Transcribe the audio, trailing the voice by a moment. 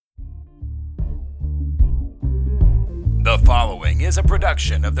following is a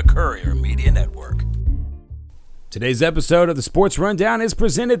production of the Courier Media Network. Today's episode of the Sports Rundown is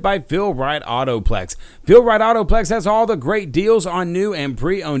presented by Phil Wright Autoplex. Phil Wright Autoplex has all the great deals on new and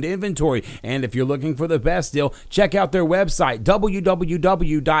pre-owned inventory. And if you're looking for the best deal, check out their website,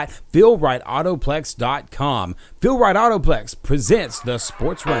 www.philwrightautoplex.com. Phil Wright Autoplex presents the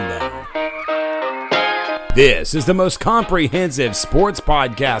Sports Rundown. This is the most comprehensive sports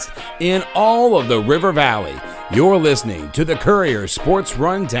podcast in all of the River Valley. You're listening to the Courier Sports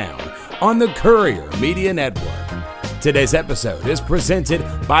Rundown on the Courier Media Network. Today's episode is presented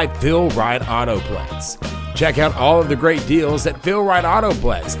by Phil Wright Autoplex. Check out all of the great deals at Phil Wright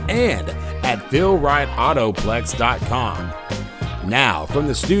Autoplex and at philwrightautoplex.com. Now, from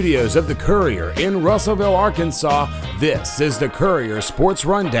the studios of the Courier in Russellville, Arkansas, this is the Courier Sports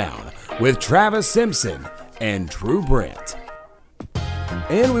Rundown with Travis Simpson and Drew Brent.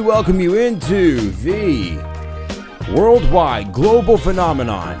 And we welcome you into the worldwide global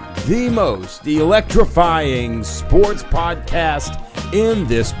phenomenon, the most electrifying sports podcast in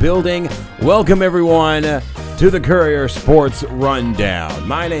this building. Welcome everyone to the Courier Sports Rundown.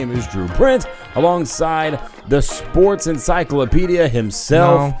 My name is Drew Brent, alongside the sports encyclopedia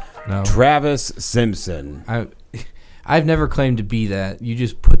himself, Travis Simpson. I've never claimed to be that. You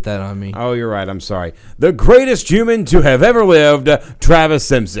just put that on me. Oh, you're right. I'm sorry. The greatest human to have ever lived, Travis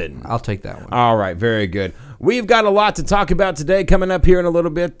Simpson. I'll take that one. All right. Very good. We've got a lot to talk about today. Coming up here in a little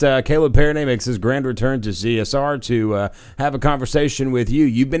bit, Caleb Perrine makes his grand return to CSR to have a conversation with you.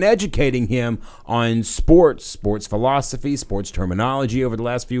 You've been educating him on sports philosophy, sports terminology over the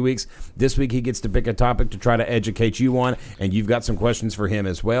last few weeks. This week he gets to pick a topic to try to educate you on, and you've got some questions for him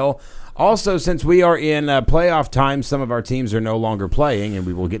as well. Also, since we are in playoff time, some of our teams are no longer playing, and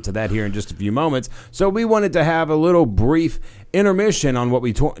we will get to that here in just a few moments. So we wanted to have a little brief intermission on what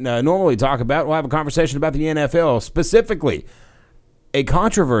we normally talk about. We'll have a conversation about the NFL, specifically a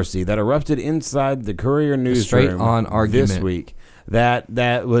controversy that erupted inside the Courier newsroom this week. That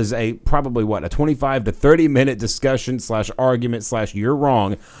was probably a 25 to 30 minute discussion / argument / you're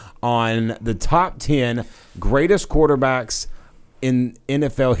wrong on the top 10 greatest quarterbacks in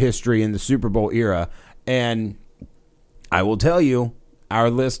NFL history in the Super Bowl era. And I will tell you, our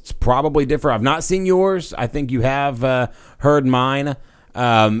lists probably differ. I've not seen yours. I think you have heard mine.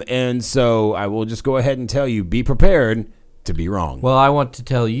 And so I will just go ahead and tell you, be prepared to be wrong. Well, I want to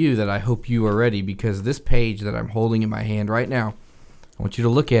tell you that I hope you are ready, because this page that I'm holding in my hand right now, I want you to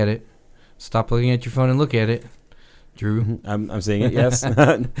look at it. Stop looking at your phone and look at it. Drew? I'm seeing it, yes.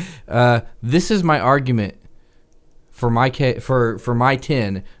 This is my argument for my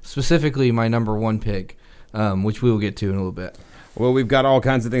 10, specifically my number one pick, which we will get to in a little bit. Well, we've got all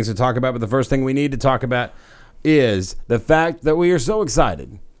kinds of things to talk about, but the first thing we need to talk about is the fact that we are so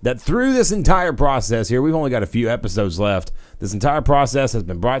excited that through this entire process here, we've only got a few episodes left. This entire process has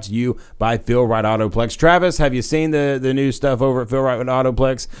been brought to you by Phil Wright Autoplex. Travis, have you seen the new stuff over at Phil Wright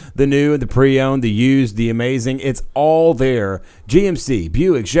Autoplex? The new, the pre-owned, the used, the amazing. It's all there. GMC,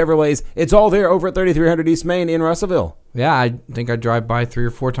 Buick, Chevrolets, it's all there over at 3300 East Main in Russellville. Yeah, I think I drive by 3 or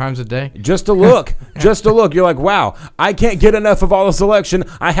 4 times a day. Just to look. You're like, wow, I can't get enough of all the selection.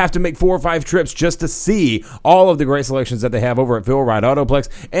 I have to make 4 or 5 trips just to see all of the great selections that they have over at Phil Wright Autoplex.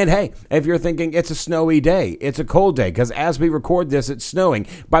 And hey, if you're thinking it's a snowy day, it's a cold day, because as we record this, it's snowing.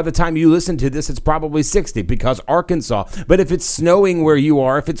 By the time you listen to this, it's probably 60 because Arkansas. But if it's snowing where you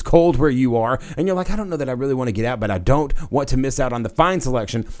are, if it's cold where you are, and you're like, I don't know that I really want to get out, but I don't want to miss out on the fine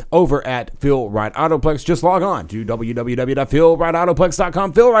selection over at Phil Wright Autoplex, just log on to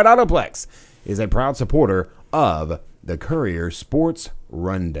www.philwrightautoplex.com. Phil Wright Autoplex is a proud supporter of the Courier Sports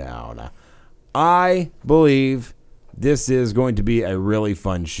Rundown. I believe this is going to be a really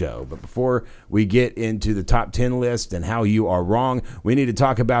fun show. But before we get into the top 10 list and how you are wrong, we need to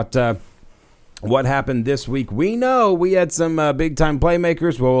talk about what happened this week. We know we had some big-time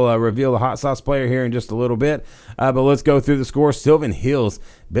playmakers. We'll reveal the hot sauce player here in just a little bit. But let's go through the score. Sylvan Hills,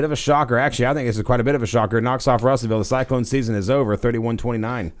 bit of a shocker. Actually, I think this is quite a bit of a shocker. Knocks off Russellville. The Cyclone season is over,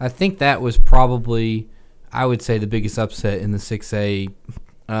 31-29. I think that was probably, I would say, the biggest upset in the 6A.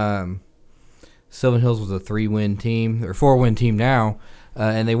 Sylvan Hills was a 3-win team, or 4-win team now,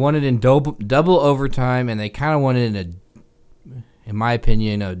 and they won it in double overtime, and they kind of won it in my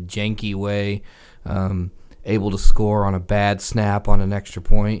opinion, a janky way, able to score on a bad snap on an extra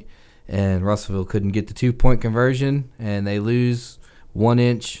point, and Russellville couldn't get the 2-point conversion, and they lose 1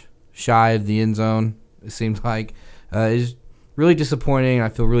 inch shy of the end zone, it seems like. It's really disappointing. I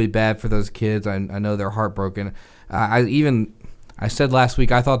feel really bad for those kids. I know they're heartbroken. I said last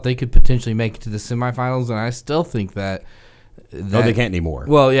week I thought they could potentially make it to the semifinals, and I still think that No, they can't anymore.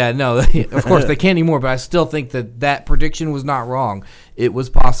 Well, yeah, no, of course they can't anymore, but I still think that prediction was not wrong. It was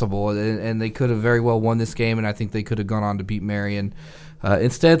possible, and they could have very well won this game, and I think they could have gone on to beat Marion.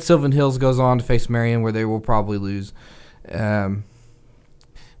 Instead, Sylvan Hills goes on to face Marion, where they will probably lose. Maybe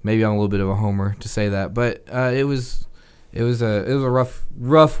I'm a little bit of a homer to say that, but it was a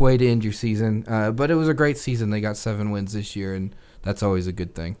rough way to end your season. But it was a great season. They got 7 wins this year, and that's always a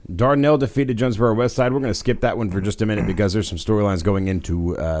good thing. Dardanelle defeated Jonesboro Westside. We're going to skip that one for just a minute because there's some storylines going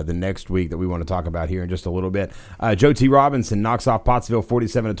into the next week that we want to talk about here in just a little bit. Joe T. Robinson knocks off Pottsville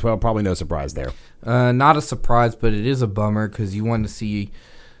 47-12. Probably no surprise there. Not a surprise, but it is a bummer because you want to see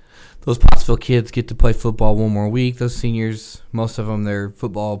those Pottsville kids get to play football one more week. Those seniors, most of them, their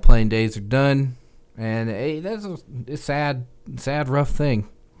football playing days are done. And hey, that's a sad, rough thing.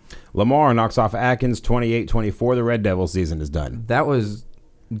 Lamar knocks off Atkins 28-24. The Red Devil season is done. That was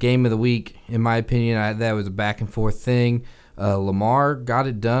game of the week, in my opinion. That was a back-and-forth thing. Lamar got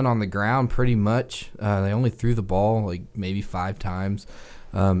it done on the ground pretty much. They only threw the ball like maybe 5 times.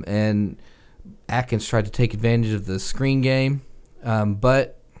 And Atkins tried to take advantage of the screen game.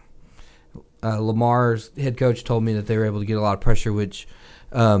 But Lamar's head coach told me that they were able to get a lot of pressure, which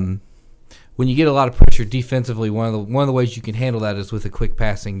when you get a lot of pressure defensively, one of the ways you can handle that is with a quick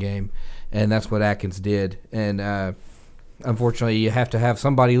passing game, and that's what Atkins did. And unfortunately, you have to have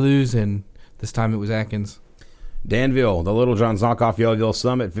somebody lose, and this time it was Atkins. Danville, the Little John knock off Yellowville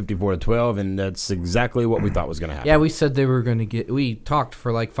Summit 54-12, and that's exactly what we thought was going to happen. Yeah, we said they were going to get. We talked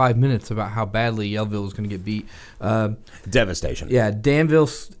for like 5 minutes about how badly Yellowville was going to get beat. Devastation. Yeah, Danville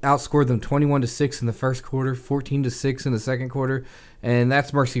outscored them 21-6 in the first quarter, 14-6 in the second quarter, and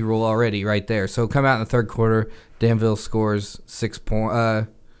that's mercy rule already right there. So come out in the third quarter, Danville scores 6 points.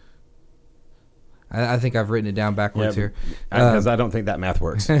 I think I've written it down backwards here because I don't think that math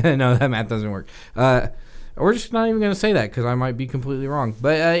works. No, that math doesn't work. We're just not even going to say that because I might be completely wrong.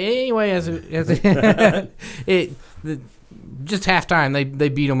 But anyway, just halftime, they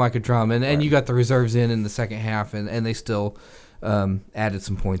beat them like a drum, and Right. you got the reserves in the second half, and they still added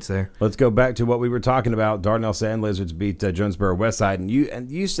some points there. Let's go back to what we were talking about. Dardanelle Sand Lizards beat Jonesboro Westside,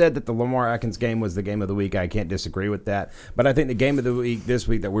 and you said that the Lamar Atkins game was the game of the week. I can't disagree with that, but I think the game of the week this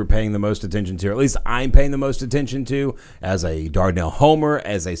week that we're paying the most attention to, or at least I'm paying the most attention to, as a Dardanelle homer,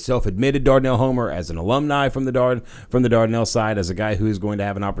 as a self-admitted Dardanelle homer, as an alumni from the Dardanelle side, as a guy who is going to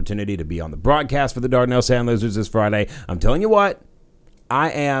have an opportunity to be on the broadcast for the Dardanelle Sand Lizards this Friday. I'm telling you what,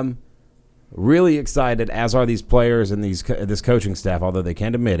 I am really excited, as are these players and this coaching staff, although they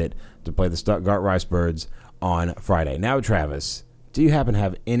can't admit it, to play the Stuttgart Ricebirds on Friday. Now, Travis, do you happen to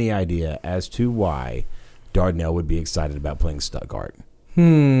have any idea as to why Dardanelle would be excited about playing Stuttgart?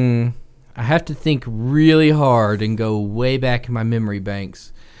 I have to think really hard and go way back in my memory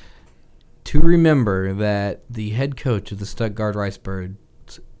banks to remember that the head coach of the Stuttgart Ricebirds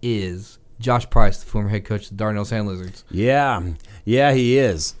is Josh Price, the former head coach of the Dardanelle Sand Lizards. Yeah, he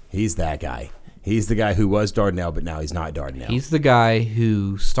is. He's that guy. He's the guy who was Dardanelle, but now he's not Dardanelle. He's the guy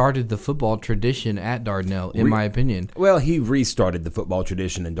who started the football tradition at Dardanelle, in my opinion. Well, he restarted the football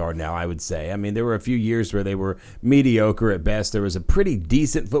tradition in Dardanelle, I would say. I mean, there were a few years where they were mediocre at best. There was a pretty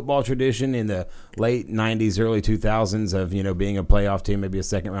decent football tradition in the late 90s, early 2000s of, being a playoff team, maybe a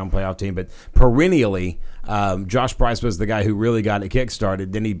second-round playoff team. But perennially, Josh Price was the guy who really got it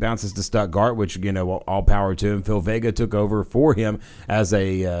kick-started. Then he bounces to Stuttgart, which, all power to him. Phil Vega took over for him as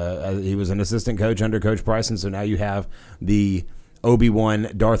he was an assistant coach under Coach Price, and so now you have the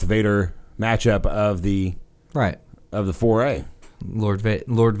Obi-Wan Darth Vader matchup of the 4A. Lord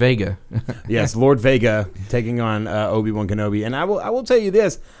Vega. Yes, Lord Vega taking on Obi-Wan Kenobi. And I will tell you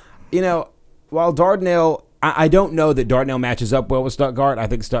this, while Dardanelle, I don't know that Dardanelle matches up well with Stuttgart. I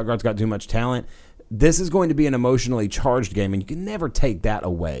think Stuttgart's got too much talent. This is going to be an emotionally charged game, and you can never take that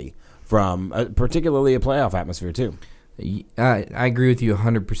away from particularly a playoff atmosphere too. I agree with you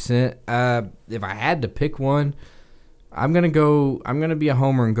 100%. If I had to pick one, I'm gonna be a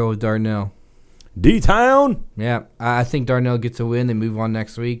homer and go with Dardanelle. D-Town? Yeah, I think Dardanelle gets a win. They move on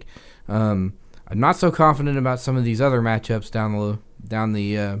next week. I'm not so confident about some of these other matchups down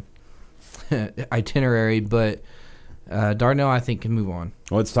the itinerary, but Dardanelle, I think, can move on.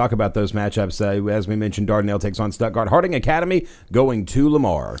 Well, let's talk about those matchups. As we mentioned, Dardanelle takes on Stuttgart. Harding Academy going to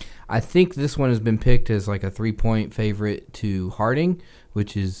Lamar. I think this one has been picked as like a 3-point favorite to Harding,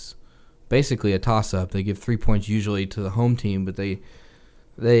 which is basically a toss-up. They give 3 points usually to the home team, but they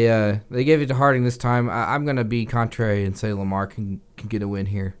gave it to Harding this time. I'm going to be contrary and say Lamar can get a win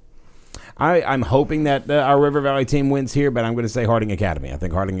here. I'm hoping that our River Valley team wins here, but I'm going to say Harding Academy. I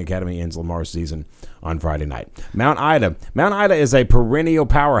think Harding Academy ends Lamar's season on Friday night. Mount Ida. Mount Ida is a perennial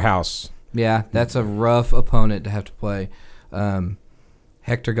powerhouse. Yeah, that's a rough opponent to have to play.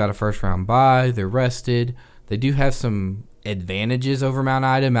 Hector got a first-round bye. They're rested. They do have some advantages over Mount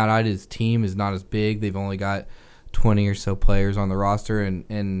Ida. Mount Ida's team is not as big. They've only got 20 or so players on the roster,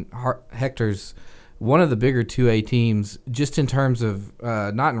 and Hector's one of the bigger 2A teams just in terms of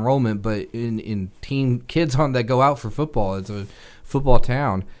not enrollment, but in team kids that go out for football. It's a football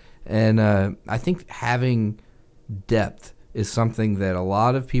town. And I think having depth is something that a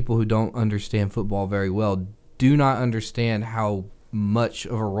lot of people who don't understand football very well do not understand how much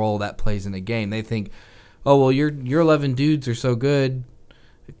of a role that plays in a game. They think, oh, well, your 11 dudes are so good.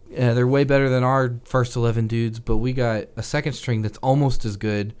 They're way better than our first 11 dudes, but we got a second string that's almost as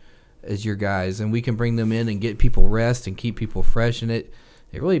good as your guys, and we can bring them in and get people rest and keep people fresh, and it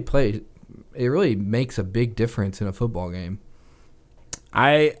really makes a big difference in a football game.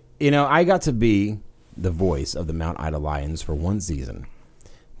 I got to be the voice of the Mount Ida Lions for one season.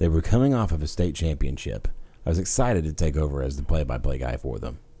 They were coming off of a state championship. I was excited to take over as the play-by-play guy for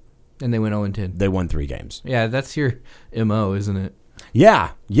them. And they went 0-10. They won 3 games. Yeah, that's your MO, isn't it?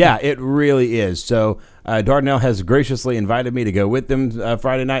 Yeah, it really is. So Dardanelle has graciously invited me to go with them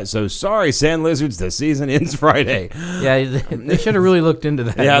Friday night. So sorry, Sand Lizards, the season ends Friday. Yeah, they should have really looked into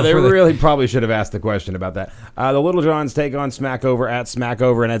that. Yeah, they really probably should have asked the question about that. The Little Johns take on Smackover at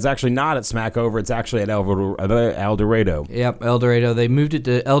Smackover, and it's actually not at Smackover. It's actually at El Dorado. Yep, El Dorado. They moved it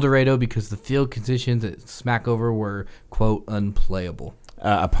to El Dorado because the field conditions at Smackover were, quote, unplayable.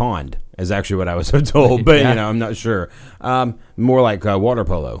 A pond is actually what I was told, but Yeah. I'm not sure. More like water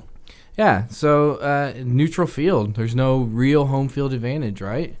polo. Yeah, so neutral field. There's no real home field advantage,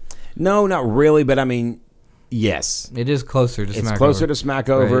 right? No, not really, but I mean, yes. It is closer to Smackover. It's closer to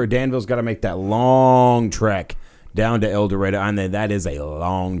Smackover. Right. Danville's got to make that long trek down to El Dorado, and that is a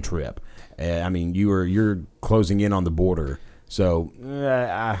long trip. I mean, you're closing in on the border, so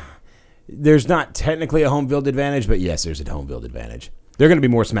there's not technically a home field advantage, but yes, there's a home field advantage. They're going to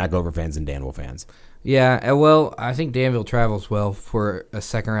be more Smackover fans than Danville fans. Yeah, well, I think Danville travels well for a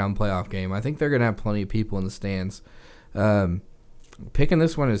second-round playoff game. I think they're going to have plenty of people in the stands. Picking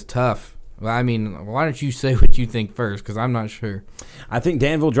this one is tough. Well, I mean, why don't you say what you think first, because I'm not sure. I think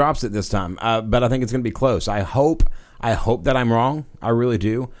Danville drops it this time, but I think it's going to be close. I hope that I'm wrong. I really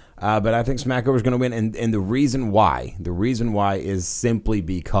do. But I think Smackover is going to win, and the reason why is simply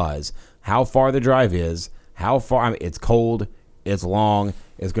because how far the drive is, it's cold, it's long.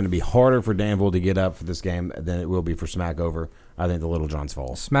 It's going to be harder for Danville to get up for this game than it will be for Smackover. I think the Little Johns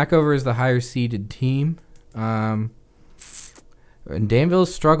fall. Smackover is the higher-seeded team. And Danville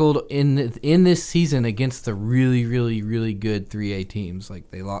struggled in this season against the really, really, really good 3A teams.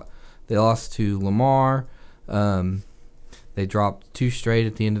 Like they lost to Lamar. They dropped 2 straight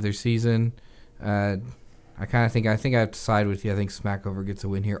at the end of their season. I think I have to side with you. I think Smackover gets a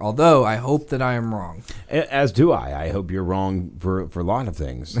win here. Although I hope that I am wrong. As do I. I hope you're wrong for a lot of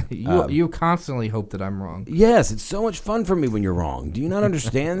things. You constantly hope that I'm wrong. Yes, it's so much fun for me when you're wrong. Do you not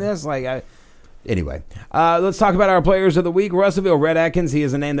understand this? Anyway, let's talk about our players of the week. Russellville Red Atkins, he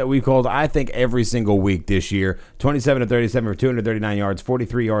is a name that we've called, I think, every single week this year. 27 of 37 for 239 yards,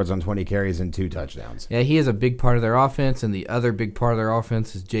 43 yards on 20 carries, and 2 touchdowns. Yeah, he is a big part of their offense, and the other big part of their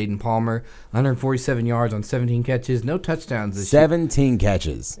offense is Jaden Palmer. 147 yards on 17 catches, no touchdowns this year. 17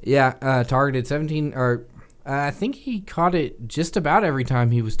 catches. Yeah, targeted 17, or I think he caught it just about every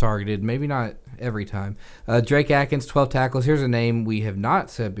time he was targeted. Maybe not every time. Drake Atkins, 12 tackles. Here's a name we have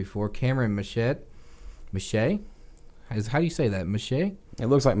not said before. Cameron Machet. How do you say that? Machet? It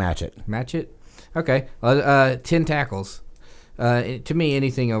looks like Matchett? Okay. 10 tackles. To me,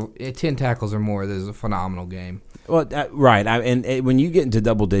 anything 10 tackles or more, this is a phenomenal game. Well, right. And when you get into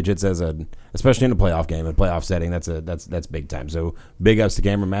double digits especially in a playoff game, a playoff setting, that's big time. So big ups to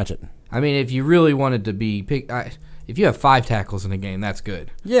Cameron Matchett. I mean, if you really wanted to be if you have 5 tackles in a game, that's good.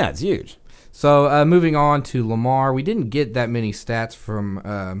 Yeah, it's huge. So moving on to Lamar, we didn't get that many stats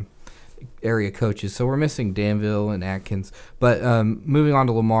from area coaches, so we're missing Danville and Atkins. But moving on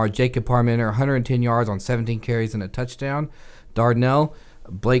to Lamar, Jacob Parmenter, 110 yards on 17 carries and a touchdown. Dardanelle,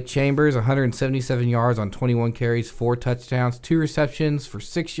 Blake Chambers, 177 yards on 21 carries, 4 touchdowns, 2 receptions for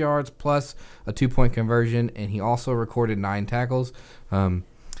 6 yards plus a 2-point conversion, and he also recorded 9 tackles. I'm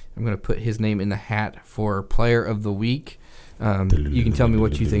going to put his name in the hat for Player of the Week. You can tell me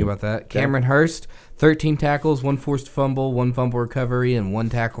what you think about that. Cameron Hurst, 13 tackles, 1 forced fumble, 1 fumble recovery, and 1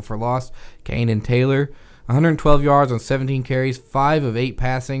 tackle for loss. Kanan Taylor, 112 yards on 17 carries, 5 of 8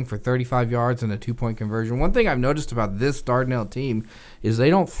 passing for 35 yards and a 2-point conversion. One thing I've noticed about this Dardanelle team is they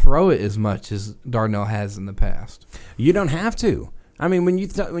don't throw it as much as Dardanelle has in the past. You don't have to. I mean, when you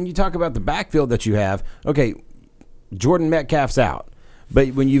talk about the backfield that you have, okay, Jordan Metcalf's out. But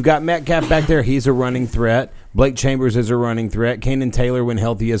when you've got Metcalf back there, he's a running threat. Blake Chambers is a running threat. Kanan Taylor, when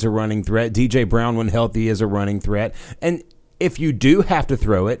healthy, is a running threat. DJ Brown, when healthy, is a running threat. And if you do have to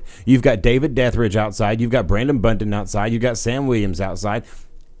throw it, you've got David Deathridge outside. You've got Brandon Bunton outside. You've got Sam Williams outside.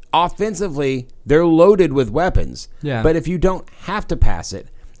 Offensively, they're loaded with weapons. Yeah. But if you don't have to pass it,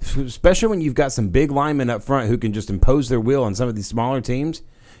 especially when you've got some big linemen up front who can just impose their will on some of these smaller teams,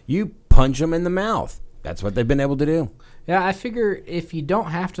 you punch them in the mouth. That's what they've been able to do. Yeah, I figure if you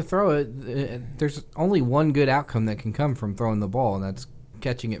don't have to throw it, there's only one good outcome that can come from throwing the ball, and that's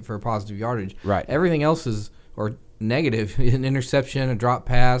catching it for a positive yardage. Right. Everything else is or negative, an interception, a drop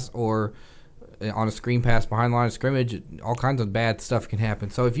pass, or on a screen pass behind the line of scrimmage. All kinds of bad stuff can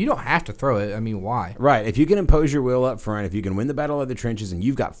happen. So if you don't have to throw it, I mean, why? Right. If you can impose your will up front, if you can win the battle of the trenches, and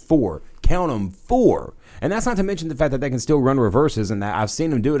you've got 4, count them, 4. And that's not to mention the fact that they can still run reverses, and that I've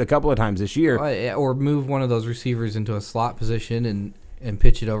seen them do it a couple of times this year. Or move one of those receivers into a slot position and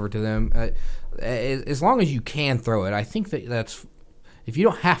pitch it over to them. As long as you can throw it, I think that's – if you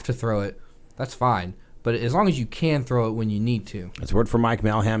don't have to throw it, that's fine. But as long as you can throw it when you need to. That's word for Mike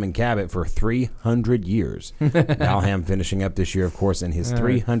Malham and Cabot for 300 years. Malham finishing up this year, of course, in his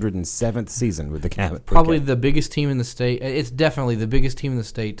 307th season with the Cabot. Probably the biggest team in the state. It's definitely the biggest team in the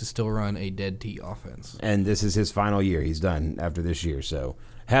state to still run a dead T offense. And this is his final year. He's done after this year. So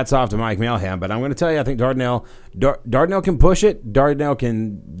hats off to Mike Malham. But I'm going to tell you, I think Dardanelle can push it. Dardanelle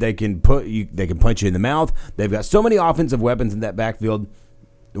can punch you in the mouth. They've got so many offensive weapons in that backfield.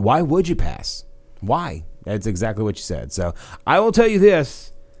 Why would you pass? Why? That's exactly what you said. So I will tell you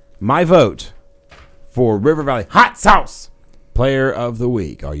this. My vote for River Valley Hot Sauce Player of the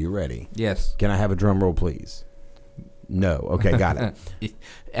Week. Are you ready? Yes. Can I have a drum roll, please? No. Okay, got it.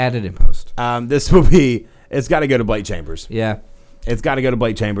 Add it in post. This will be, it's got to go to Blake Chambers. Yeah. It's got to go to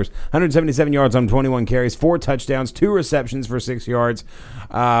Blake Chambers. 177 yards on 21 carries, 4 touchdowns, 2 receptions for 6 yards,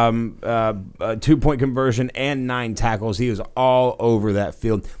 2-point conversion, and 9 tackles. He was all over that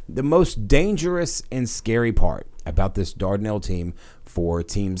field. The most dangerous and scary part about this Dardanelle team for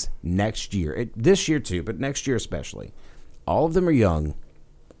teams next year, this year too, but next year especially, all of them are young.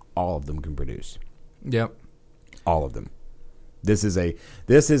 All of them can produce. Yep. All of them. This is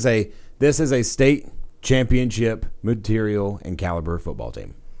a state championship material and caliber football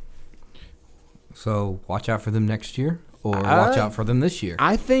team. So watch out for them next year, or watch out for them this year.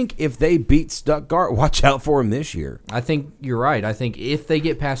 I think if they beat Stuttgart, watch out for them this year. I think you're right. I think if they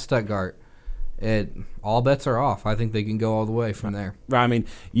get past Stuttgart, all bets are off. I think they can go all the way from there. I mean,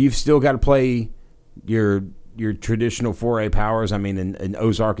 you've still got to play your traditional 4A powers. I mean, and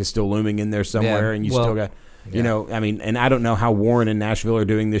Ozark is still looming in there somewhere, and still got. You know, I mean, and I don't know how Warren and Nashville are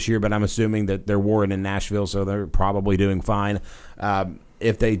doing this year, but I'm assuming that they're Warren and Nashville, so they're probably doing fine.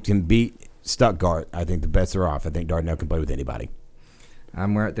 If they can beat Stuttgart, I think the bets are off. I think Dardanelle can play with anybody.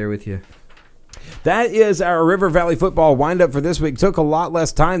 I'm right there with you. That is our River Valley football windup for this week. Took a lot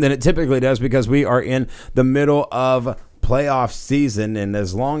less time than it typically does because we are in the middle of playoff season, and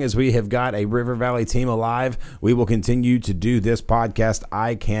as long as we have got a River Valley team alive, we will continue to do this podcast.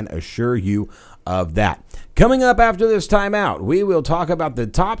 I can assure you of that. Coming up after this timeout, we will talk about the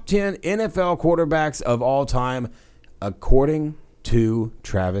top 10 NFL quarterbacks of all time according to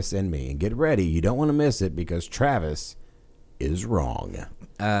Travis and me. And get ready, you don't want to miss it because Travis is wrong.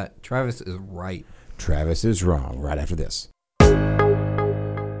 Travis is right. Travis is wrong. Right after this.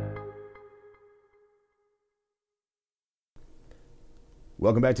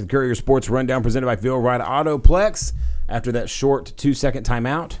 Welcome back to the Courier Sports Rundown presented by Phil Wright Autoplex. After that short 2-second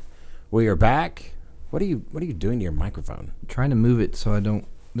timeout, we are back. What are you doing to your microphone? I'm trying to move it so I don't.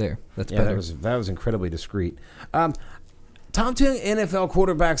 There. That's better. That was incredibly discreet. Top 10 NFL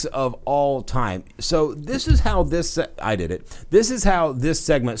quarterbacks of all time. So this is how I did it. This is how this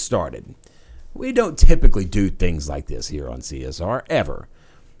segment started. We don't typically do things like this here on CSR, ever.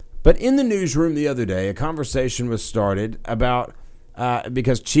 But in the newsroom the other day, a conversation was started about,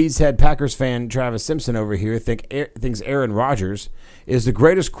 because Cheesehead Packers fan Travis Simpson over here thinks Aaron Rodgers is the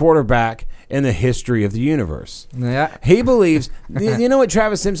greatest quarterback in the history of the universe. Yeah. He believes, you know what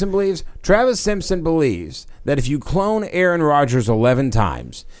Travis Simpson believes? Travis Simpson believes that if you clone Aaron Rodgers 11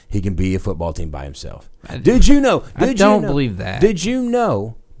 times, he can be a football team by himself. Did you know? I don't believe that. Did you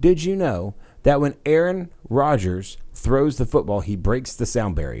know that when Aaron Rodgers throws the football, he breaks the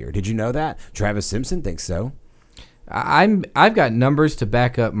sound barrier? Did you know that? Travis Simpson thinks so. I've got numbers to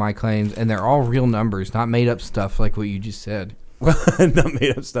back up my claims, and they're all real numbers, not made up stuff like what you just said. Not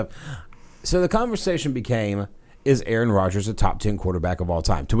made up stuff. So the conversation became, is Aaron Rodgers a top 10 quarterback of all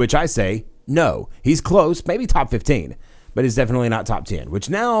time? To which I say, no. He's close, maybe top 15. but he's definitely not top 10, which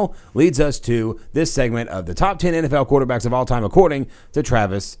now leads us to this segment of the top 10 NFL quarterbacks of all time, according to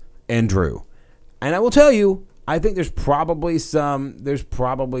Travis and Drew. And I will tell you, I think there's probably some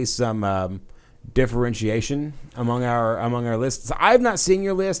differentiation among our lists. I've not seen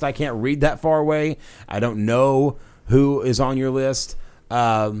your list. I can't read that far away. I don't know who is on your list.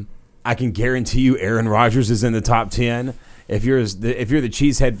 I can guarantee you Aaron Rodgers is in the top 10. If you're the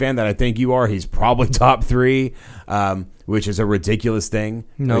Cheesehead fan that I think you are, he's probably top 3, which is a ridiculous thing.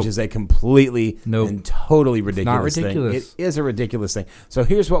 Nope. Which is a completely and totally ridiculous thing. It is a ridiculous thing. So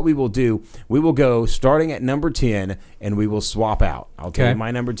here's what we will do. We will go starting at number 10, and we will swap out. I'll tell you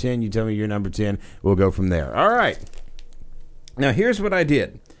my number 10. You tell me your number 10. We'll go from there. All right. Now, here's what I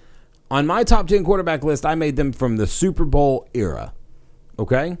did. On my top 10 quarterback list, I made them from the Super Bowl era.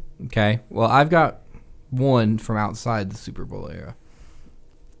 Okay? Okay. Well, I've got one from outside the Super Bowl era.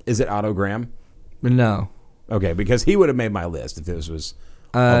 Is it Otto Graham? No. Okay, because he would have made my list if this was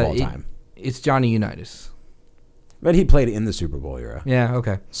of all time. It's Johnny Unitas. But he played in the Super Bowl era. Yeah,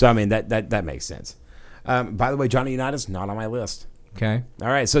 okay. So, I mean, that makes sense. By the way, Johnny Unitas, not on my list. Okay. All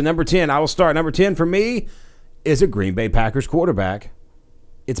right, so number 10, I will start. Number 10 for me is a Green Bay Packers quarterback.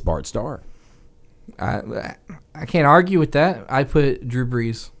 It's Bart Starr. I can't argue with that. I put Drew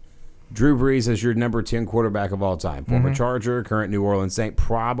Brees. Drew Brees is your number 10 quarterback of all time. Former Charger, current New Orleans Saint,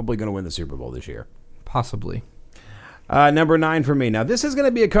 probably going to win the Super Bowl this year. Possibly. Number 9 for me. Now, this is going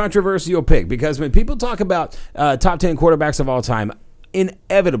to be a controversial pick because when people talk about top 10 quarterbacks of all time,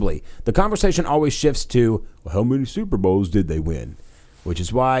 inevitably, the conversation always shifts to, well, how many Super Bowls did they win? Which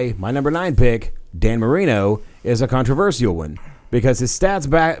is why my number 9 pick, Dan Marino, is a controversial one because his stats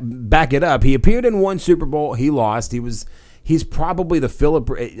back it up. He appeared in one Super Bowl. He lost. He's probably the Phillip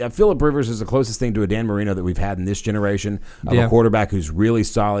Rivers is the closest thing to a Dan Marino that we've had in this generation of a quarterback who's really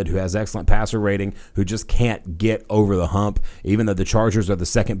solid, who has excellent passer rating, who just can't get over the hump. Even though the Chargers are the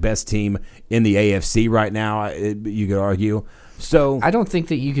second best team in the AFC right now, you could argue. So I don't think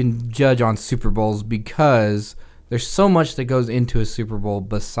that you can judge on Super Bowls because there's so much that goes into a Super Bowl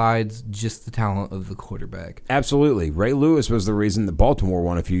besides just the talent of the quarterback. Absolutely. Ray Lewis was the reason that Baltimore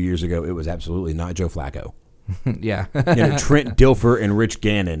won a few years ago. It was absolutely not Joe Flacco. Yeah. Trent Dilfer and Rich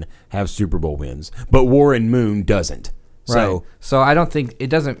Gannon have Super Bowl wins, but Warren Moon doesn't. Right. So I don't think it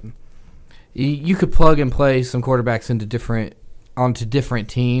doesn't. You could plug and play some quarterbacks onto different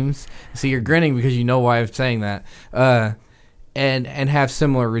teams. So you're grinning because you know why I'm saying that, and have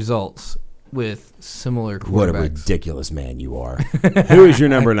similar results with similar quarterbacks. What a ridiculous man you are. Who is your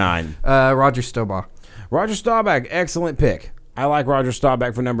number 9? Roger Staubach. Roger Staubach, excellent pick. I like Roger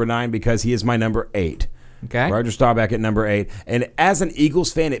Staubach for number 9 because he is my number 8. Okay. Roger Staubach at number 8. And as an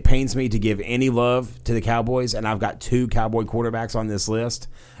Eagles fan, it pains me to give any love to the Cowboys, and I've got 2 Cowboy quarterbacks on this list,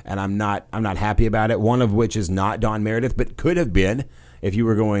 and I'm not happy about it. One of which is not Don Meredith, but could have been if you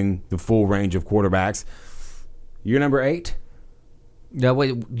were going the full range of quarterbacks. You're number 8? Yeah,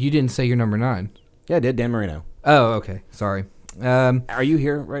 wait, you didn't say you're number 9. Yeah, I did. Dan Marino. Oh, okay. Sorry. Are you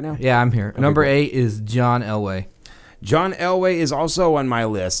here right now? Yeah, I'm here. Okay, number cool. 8 is John Elway. John Elway is also on my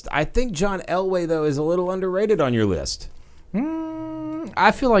list. I think John Elway, though, is a little underrated on your list.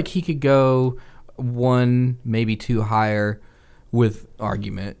 I feel like he could go 1, maybe 2 higher with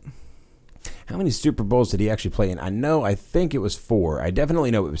argument. How many Super Bowls did he actually play in? I think it was 4. I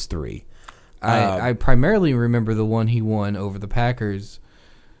definitely know it was 3. I primarily remember the one he won over the Packers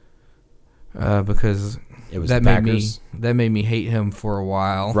because it was that the Packers. made me hate him for a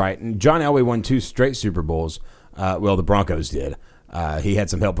while. Right. And John Elway won 2 straight Super Bowls. Well, the Broncos did. He had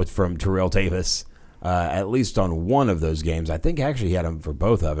some help from Terrell Davis, at least on one of those games. I think actually he had him for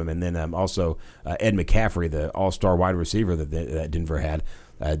both of them. And then also Ed McCaffrey, the all-star wide receiver that Denver had,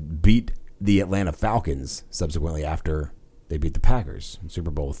 beat the Atlanta Falcons subsequently after they beat the Packers.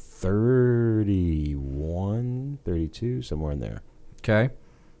 Super Bowl 31, 32, somewhere in there. Okay.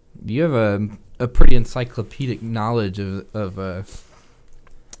 You have a pretty encyclopedic knowledge of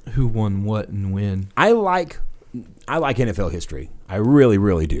who won what and when. I like NFL history. I really,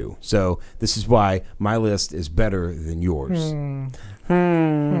 really do. So this is why my list is better than yours.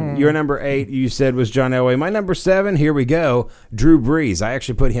 Your number 8, you said, was John Elway. My number 7, here we go, Drew Brees. I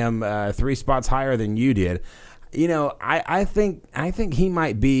actually put him 3 spots higher than you did. You know, I think he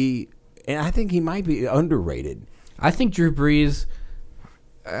might be, and I think he might be underrated. I think Drew Brees,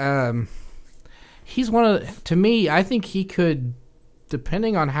 he's to me, I think he could,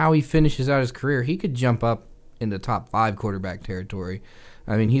 depending on how he finishes out his career, he could jump up into top 5 quarterback territory.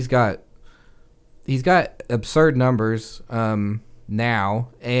 I mean, he's got absurd numbers now,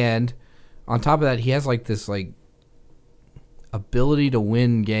 and on top of that, he has this ability to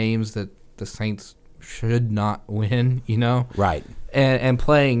win games that the Saints should not win, Right. And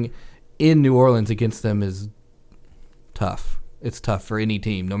playing in New Orleans against them is tough. It's tough for any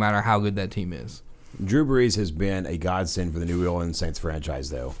team, no matter how good that team is. Drew Brees has been a godsend for the New Orleans Saints franchise,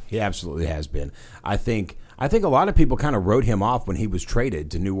 though. He absolutely has been. I think a lot of people kind of wrote him off when he was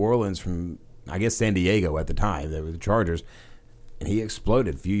traded to New Orleans from, I guess, San Diego at the time. They were the Chargers. And he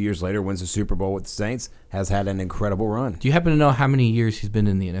exploded. A few years later, wins the Super Bowl with the Saints, has had an incredible run. Do you happen to know how many years he's been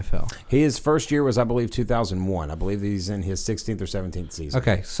in the NFL? His first year was, I believe, 2001. I believe he's in his 16th or 17th season.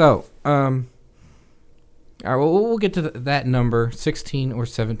 Okay, so all right, well, we'll get to that number, 16 or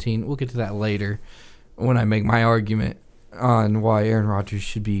 17. We'll get to that later when I make my argument on why Aaron Rodgers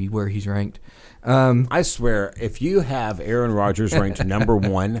should be where he's ranked. I swear, if you have Aaron Rodgers ranked number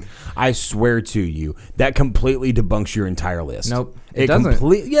 1, I swear to you, that completely debunks your entire list. Nope, it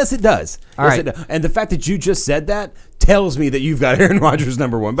doesn't. Yes, it does. All yes, right. It does. And the fact that you just said that tells me that you've got Aaron Rodgers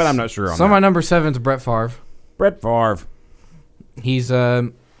number 1, but I'm not sure on so that. My number 7 is Brett Favre. Brett Favre. He's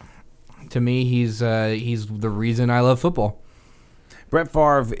to me, he's the reason I love football. Brett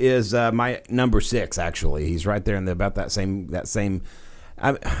Favre is my number 6. Actually, he's right there in about that same.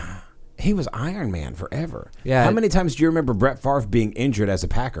 He was Iron Man forever. Yeah. How many times do you remember Brett Favre being injured as a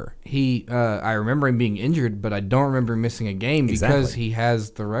Packer? I remember him being injured, but I don't remember him missing a game because he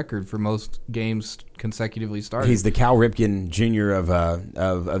has the record for most games consecutively started. He's the Cal Ripken Jr. of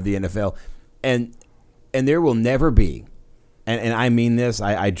the NFL, and there will never be, and I mean this.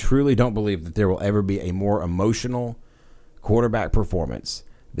 I truly don't believe that there will ever be a more emotional quarterback performance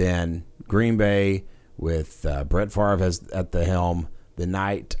than Green Bay with Brett Favre at the helm the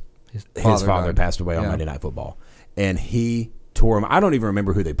night his father passed away on Monday Night Football. And he tore him. I don't even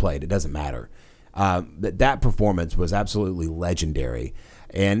remember who they played. It doesn't matter. That performance was absolutely legendary.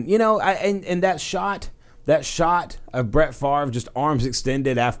 And, and that shot of Brett Favre, just arms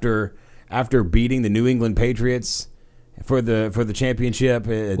extended after beating the New England Patriots for the championship,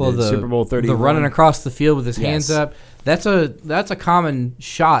 the Super Bowl 31. The running across the field with his hands up. That's a common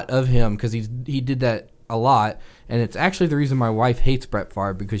shot of him because he did that a lot, and it's actually the reason my wife hates Brett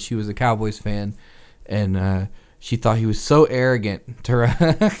Favre because she was a Cowboys fan, and she thought he was so arrogant to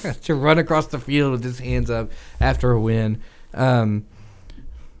run across the field with his hands up after a win.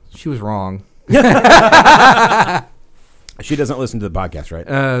 She was wrong. She doesn't listen to the podcast, right?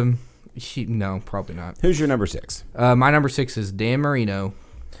 No, probably not. Who's your number 6? My number 6 is Dan Marino.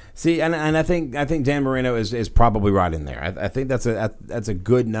 See, and I think Dan Marino is probably right in there. I think that's a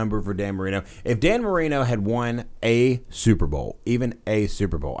good number for Dan Marino. If Dan Marino had won a Super Bowl, even a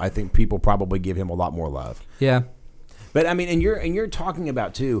Super Bowl, I think people probably give him a lot more love. Yeah. But I mean, and you're talking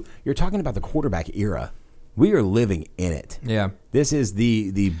about the quarterback era. We are living in it. Yeah. This is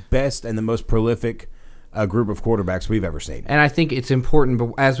the best and the most prolific group of quarterbacks we've ever seen. And I think it's important,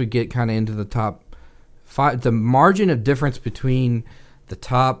 but as we get kind of into the top 5, the margin of difference between the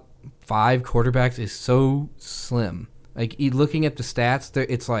top 5 quarterbacks is so slim. Like, looking at the stats,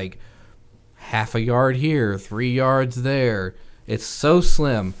 it's like half a yard here, 3 yards there. It's so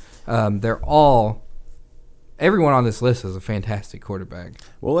slim. Everyone on this list is a fantastic quarterback.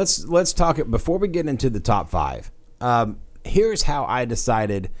 Well, let's talk it before we get into the top 5. Here's how I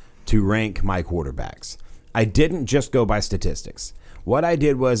decided to rank my quarterbacks. I didn't just go by statistics. What I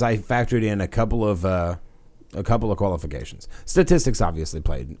did was I factored in a couple of qualifications. Statistics obviously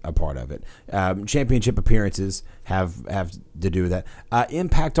played a part of it. Championship appearances have to do with that.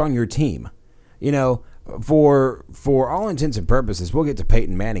 Impact on your team. For all intents and purposes, we'll get to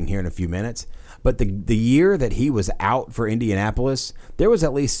Peyton Manning here in a few minutes. But the year that he was out for Indianapolis, there was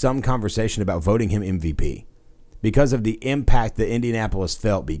at least some conversation about voting him MVP because of the impact that Indianapolis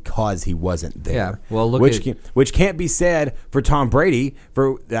felt because he wasn't there. Yeah, well, which can't be said for Tom Brady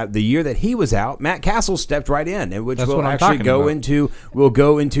for the year that he was out. Matt Castle stepped right in, and which will actually go into. We'll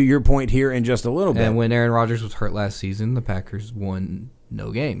go into your point here in just a little bit. And when Aaron Rodgers was hurt last season, the Packers won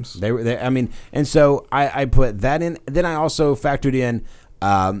no games. And so I put that in. Then I also factored in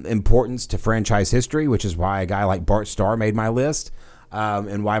importance to franchise history, which is why a guy like Bart Starr made my list.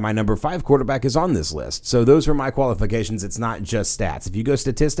 And why my number 5 quarterback is on this list. So those are my qualifications. It's not just stats. If you go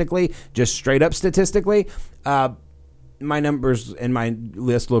statistically, just straight up statistically, my numbers and my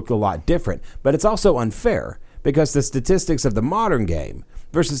list look a lot different. But it's also unfair because the statistics of the modern game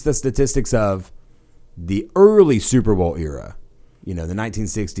versus the statistics of the early Super Bowl era, the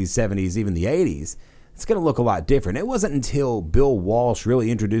 1960s, 70s, even the 80s, it's going to look a lot different. It wasn't until Bill Walsh really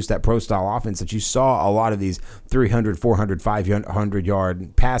introduced that pro-style offense that you saw a lot of these 300, 400,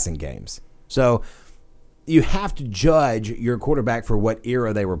 500-yard passing games. So you have to judge your quarterback for what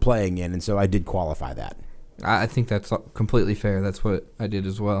era they were playing in, and so I did qualify that. I think that's completely fair. That's what I did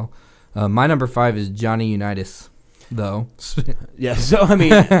as well. My number 5 is Johnny Unitas, though. Yeah, so, I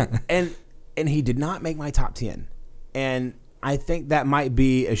mean, and he did not make my top 10. And I think that might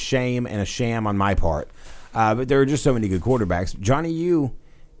be a shame and a sham on my part. But there are just so many good quarterbacks. Johnny U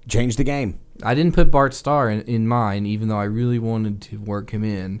changed the game. I didn't put Bart Starr in mine, even though I really wanted to work him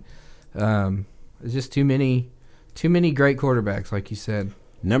in. It's just too many great quarterbacks, like you said.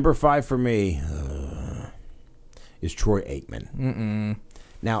 Number 5 for me is Troy Aikman.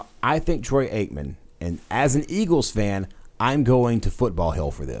 Now, I think Troy Aikman, and as an Eagles fan, I'm going to football hell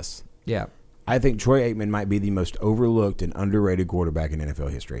for this. Yeah. I think Troy Aikman might be the most overlooked and underrated quarterback in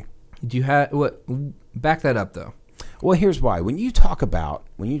NFL history. Do you have what? Back that up, though. Well, here's why. When you talk about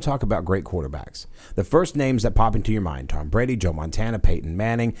great quarterbacks, the first names that pop into your mind: Tom Brady, Joe Montana, Peyton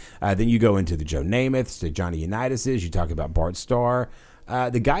Manning. Then you go into the Joe Namaths, the Johnny Unitases. You talk about Bart Starr.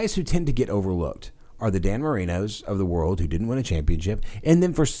 The guys who tend to get overlooked are the Dan Marinos of the world who didn't win a championship, and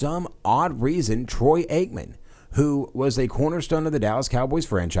then for some odd reason, Troy Aikman, who was a cornerstone of the Dallas Cowboys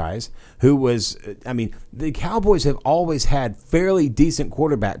franchise, the Cowboys have always had fairly decent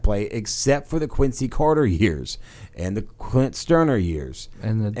quarterback play except for the Quincy Carter years and the Clint Sterner years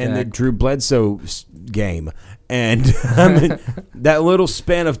and the Drew Bledsoe game. And that little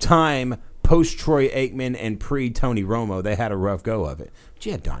span of time post-Troy Aikman and pre-Tony Romo, they had a rough go of it. But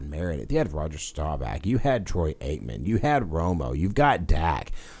you had Don Meredith, you had Roger Staubach, you had Troy Aikman, you had Romo, you've got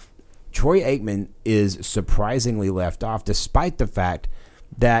Dak. Troy Aikman is surprisingly left off, despite the fact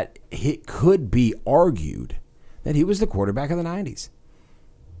that it could be argued that he was the quarterback of the 90s.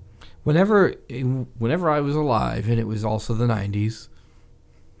 Whenever I was alive, and it was also the 90s,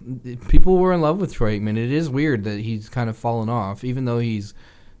 people were in love with Troy Aikman. It is weird that he's kind of fallen off, even though he's,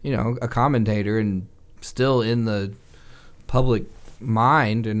 a commentator and still in the public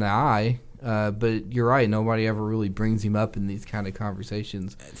mind and the eye. But you're right. Nobody ever really brings him up in these kind of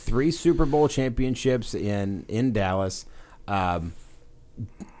conversations. 3 Super Bowl championships in Dallas and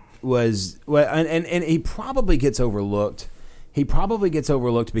he probably gets overlooked. He probably gets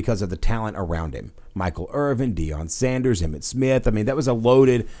overlooked because of the talent around him. Michael Irvin, Deion Sanders, Emmitt Smith. I mean, that was a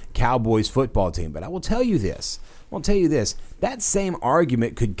loaded Cowboys football team. But I will tell you this. That same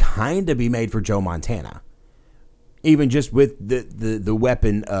argument could kind of be made for Joe Montana, even just with the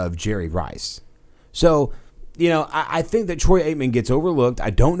weapon of Jerry Rice. So, I think that Troy Aikman gets overlooked. I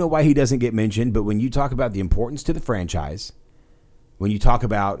don't know why he doesn't get mentioned, but when you talk about the importance to the franchise, when you talk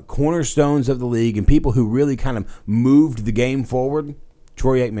about cornerstones of the league and people who really kind of moved the game forward,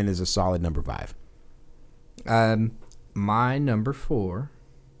 Troy Aikman is a solid number 5. My number 4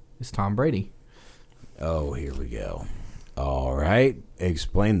 is Tom Brady. Oh, here we go. All right.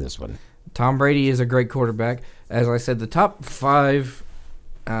 Explain this one. Tom Brady is a great quarterback. As I said, the top 5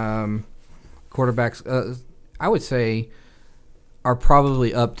 quarterbacks, I would say, are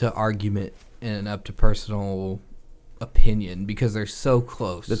probably up to argument and up to personal opinion because they're so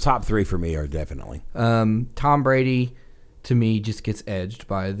close. The top 3 for me are definitely. Tom Brady, to me, just gets edged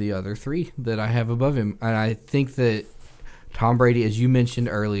by the other 3 that I have above him. And I think that Tom Brady, as you mentioned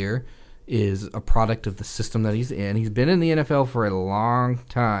earlier, is a product of the system that he's in. He's been in the NFL for a long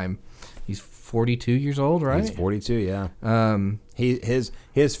time. He's 42 years old, right? He's 42, yeah.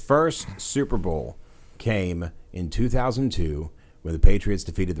 His first Super Bowl came in 2002 when the Patriots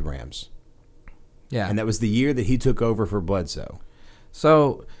defeated the Rams. Yeah. And that was the year that he took over for Bledsoe.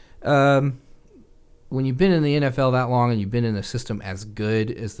 So, when you've been in the NFL that long and you've been in a system as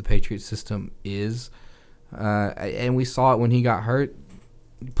good as the Patriots system is, and we saw it when he got hurt,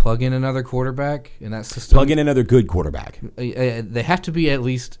 plug in another quarterback in that system. Plug in another good quarterback. They have to be at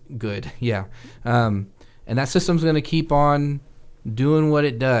least good, yeah. And that system's going to keep on doing what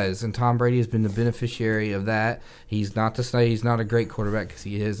it does, and Tom Brady has been the beneficiary of that. He's not to say he's not a great quarterback because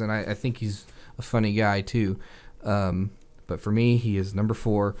he is, and I think he's a funny guy too. But for me, he is number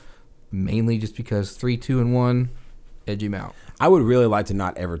 4, mainly just because 3, 2, and 1 edge him out. I would really like to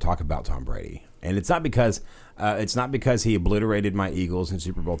not ever talk about Tom Brady, and it's not because he obliterated my Eagles in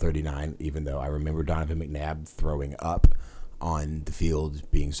Super Bowl 39, even though I remember Donovan McNabb throwing up on the field,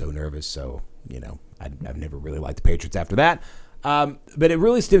 being so nervous. So, I've never really liked the Patriots after that. But it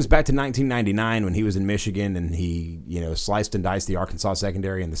really stems back to 1999 when he was in Michigan and he, sliced and diced the Arkansas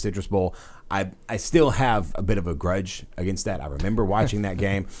secondary in the Citrus Bowl. I still have a bit of a grudge against that. I remember watching that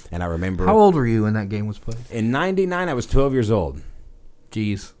game, and I remember... How old were you when that game was played? In 99, I was 12 years old.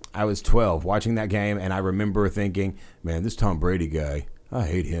 Jeez. I was 12 watching that game, and I remember thinking, man, this Tom Brady guy, I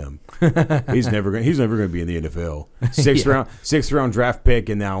hate him. He's never going to be in the NFL. Sixth round draft pick,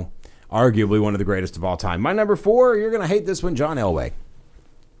 and now arguably one of the greatest of all time. My number 4, you're going to hate this one, John Elway.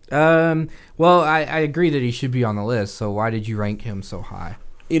 Well, I agree that he should be on the list, so why did you rank him so high?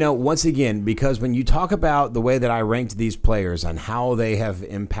 once again, because when you talk about the way that I ranked these players and how they have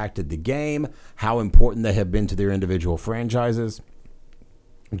impacted the game, how important they have been to their individual franchises,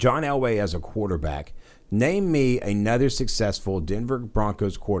 John Elway as a quarterback, name me another successful Denver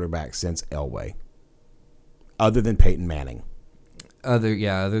Broncos quarterback since Elway, other than Peyton Manning.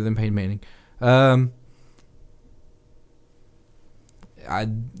 Other than Peyton Manning.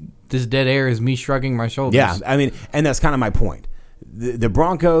 This dead air is me shrugging my shoulders. Yeah, I mean, and that's kind of my point. The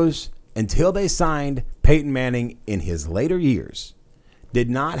Broncos, until they signed Peyton Manning in his later years, did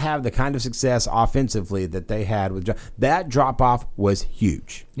not have the kind of success offensively that they had with John. That drop-off was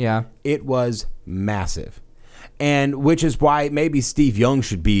huge. Yeah. It was massive. And which is why maybe Steve Young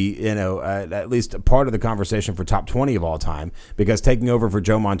should be, at least a part of the conversation for top 20 of all time, because taking over for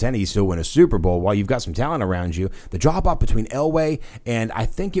Joe Montana, you still win a Super Bowl while you've got some talent around you. The drop-off between Elway and I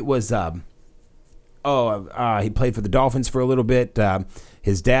think it was, he played for the Dolphins for a little bit.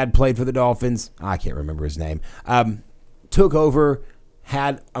 His dad played for the Dolphins. I can't remember his name. Took over,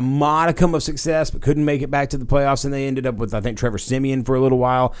 had a modicum of success, but couldn't make it back to the playoffs, and they ended up with, I think, Trevor Siemian for a little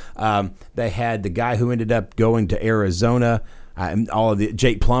while. They had the guy who ended up going to Arizona,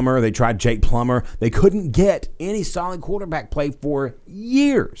 Jake Plummer. They tried Jake Plummer. They couldn't get any solid quarterback play for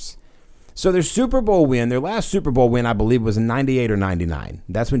years. So their Super Bowl win, their last Super Bowl win, I believe, was in 98 or 99.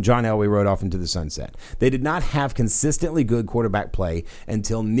 That's when John Elway rode off into the sunset. They did not have consistently good quarterback play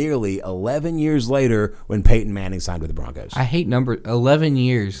until nearly 11 years later when Peyton Manning signed with the Broncos. I hate number 11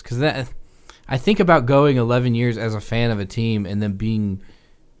 years because I think about going 11 years as a fan of a team and then being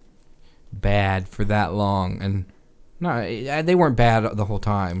bad for that long. And no, they weren't bad the whole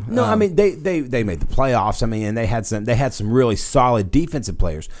time. No, I mean they made the playoffs. I mean, and they had some really solid defensive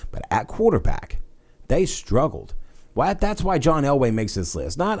players, but at quarterback, they struggled. Well, that's why John Elway makes this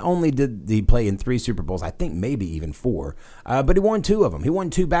list. Not only did he play in 3 Super Bowls, I think maybe even 4, but he won 2 of them. He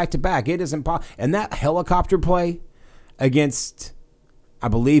won 2 back-to-back. It is impossible. And that helicopter play against, I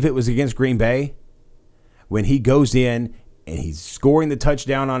believe it was against Green Bay, when he goes in and he's scoring the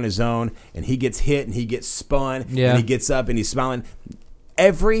touchdown on his own, and he gets hit, and he gets spun, and he gets up, and he's smiling.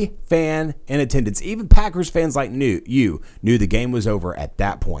 Every fan in attendance, even Packers fans like knew the game was over at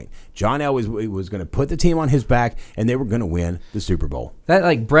that point. John Elway was going to put the team on his back, and they were going to win the Super Bowl. That,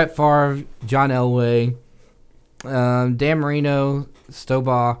 like, Brett Favre, John Elway, Dan Marino,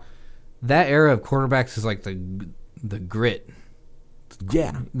 Staubach, that era of quarterbacks is like the grit.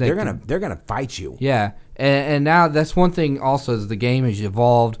 Yeah, they're gonna fight you. Yeah, and now that's one thing also is the game has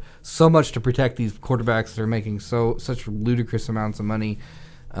evolved so much to protect these quarterbacks that are making such ludicrous amounts of money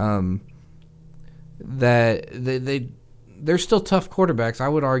that they're still tough quarterbacks. I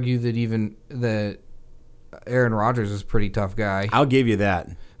would argue that Aaron Rodgers is a pretty tough guy. I'll give you that.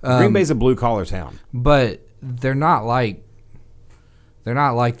 Green Bay's a blue collar town, but they're not like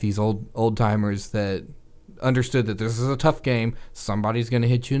these old timers that understood that this is a tough game. Somebody's going to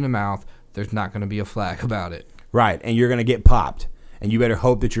hit you in the mouth. There's not going to be a flag about it. Right, and you're going to get popped, and you better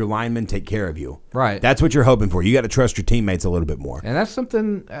hope that your linemen take care of you. Right. That's what you're hoping for. You got to trust your teammates a little bit more. And that's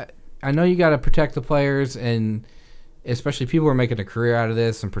something I know you got to protect the players, and especially people are making a career out of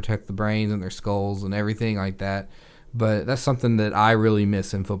this and protect the brains and their skulls and everything like that. But that's something that I really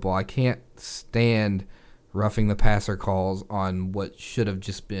miss in football. I can't stand roughing the passer calls on what should have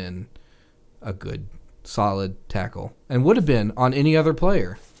just been a good solid tackle and would have been on any other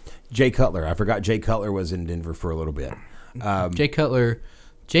player. Jay Cutler. I forgot Jay Cutler was in Denver for a little bit. Jay Cutler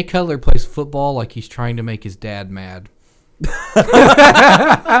plays football like he's trying to make his dad mad.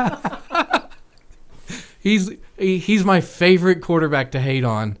 He's my favorite quarterback to hate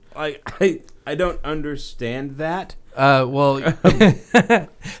on. I don't understand that. Well,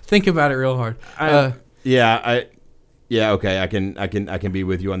 think about it real hard. Yeah, okay, I can be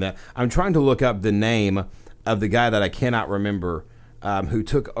with you on that. I'm trying to look up the name of the guy that I cannot remember who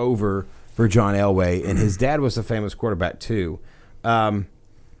took over for John Elway, and his dad was a famous quarterback too. And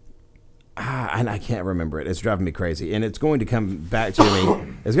I can't remember it. It's driving me crazy, and it's going to come back to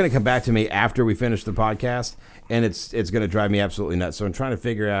me. It's going to come back to me after we finish the podcast, and it's going to drive me absolutely nuts. So I'm trying to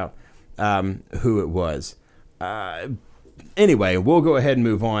figure out who it was. Anyway, we'll go ahead and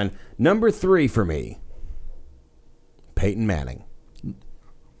move on. Number 3 for me. Peyton Manning.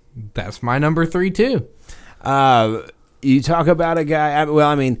 That's my number 3 too. You talk about a guy.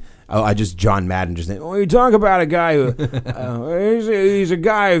 John Madden just named. Well, you talk about a guy who he's a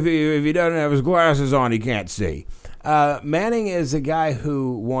guy if he doesn't have his glasses on, he can't see. Manning is a guy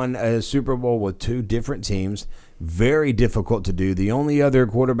who won a Super Bowl with 2 different teams. Very difficult to do. The only other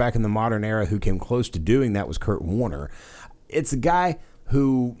quarterback in the modern era who came close to doing that was Kurt Warner. It's a guy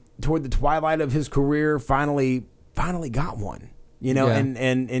who, toward the twilight of his career, finally got one. Yeah.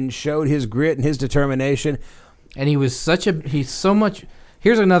 And showed his grit and his determination. And he's so much.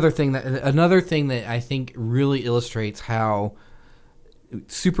 Here's another thing that I think really illustrates how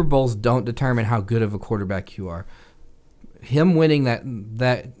Super Bowls don't determine how good of a quarterback you are. Him winning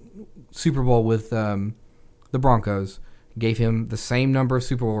that Super Bowl with the Broncos gave him the same number of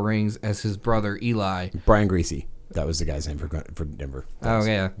Super Bowl rings as his brother Eli. Brian Greasy. That was the guy's name for Denver. Oh,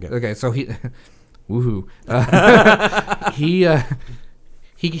 yeah. Good. Okay, so he woohoo.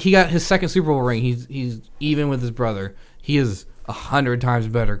 He got his second Super Bowl ring. He's even with his brother. He is 100 times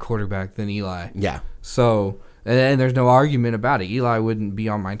better quarterback than Eli. Yeah. So, and there's no argument about it. Eli wouldn't be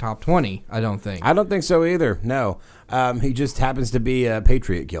on my top 20, I don't think. I don't think so either, no. He just happens to be a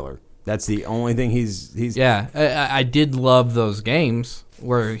Patriot killer. That's the only thing he's. Yeah, I did love those games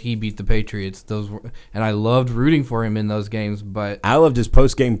where he beat the Patriots. And I loved rooting for him in those games. But I loved his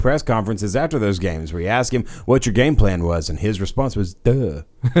post-game press conferences after those games where he asked him what your game plan was, and his response was, duh.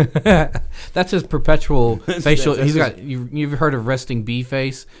 That's his perpetual facial. You've heard of resting B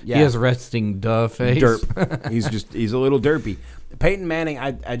face? Yeah. He has resting duh face. Derp. He's a little derpy. Peyton Manning,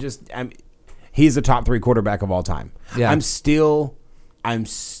 he's a top 3 quarterback of all time. Yeah. I still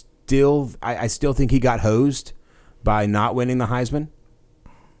think he got hosed by not winning the Heisman.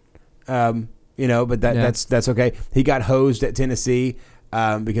 But that's okay. He got hosed at Tennessee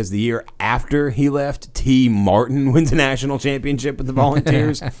because the year after he left, T. Martin wins a national championship with the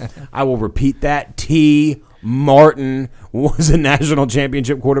Volunteers. I will repeat that. T. Martin was a national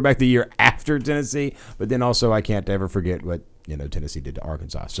championship quarterback the year after Tennessee. But then also I can't ever forget what Tennessee did to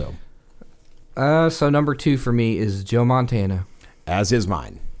Arkansas. So number 2 for me is Joe Montana. As is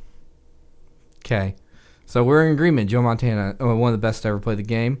mine. Okay. So we're in agreement. Joe Montana, one of the best to ever play the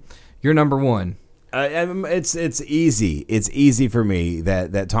game. You're number 1. It's easy. It's easy for me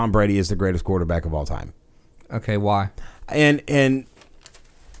that Tom Brady is the greatest quarterback of all time. Okay, why? And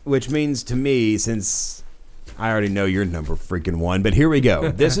which means to me, since I already know you're number freaking 1, but here we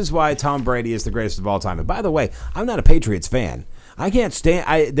go. This is why Tom Brady is the greatest of all time. And by the way, I'm not a Patriots fan. I can't stand.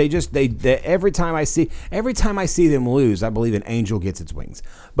 Every time I see them lose, I believe an angel gets its wings.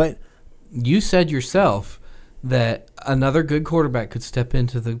 But you said yourself that another good quarterback could step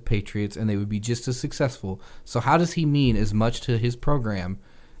into the Patriots and they would be just as successful. So how does he mean as much to his program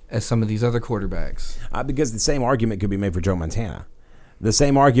as some of these other quarterbacks? Because the same argument could be made for Joe Montana. The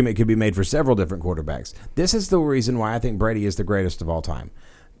same argument could be made for several different quarterbacks. This is the reason why I think Brady is the greatest of all time.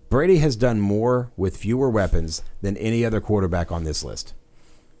 Brady has done more with fewer weapons than any other quarterback on this list.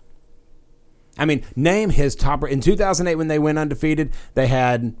 I mean, name his top. In 2008, when they went undefeated, they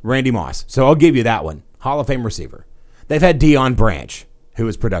had Randy Moss. So I'll give you that one. Hall of Fame receiver. They've had Deion Branch, who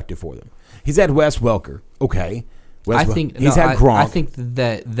was productive for them. He's had Wes Welker. Okay. Had Gronk. I think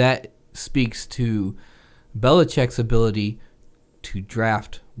that speaks to Belichick's ability to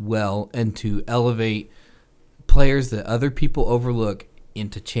draft well and to elevate players that other people overlook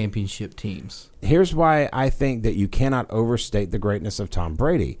into championship teams. Here's why I think that you cannot overstate the greatness of Tom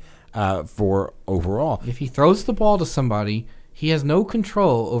Brady for overall. If he throws the ball to somebody, he has no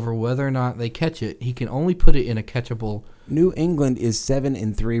control over whether or not they catch it. He can only put it in a catchable. New England is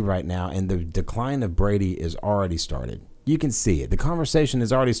 7-3 right now, and the decline of Brady is already started. You can see it. The conversation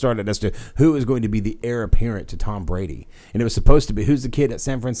has already started as to who is going to be the heir apparent to Tom Brady. And it was supposed to be, who's the kid at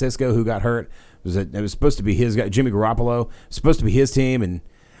San Francisco who got hurt? It was supposed to be his guy, Jimmy Garoppolo. It was supposed to be his team. And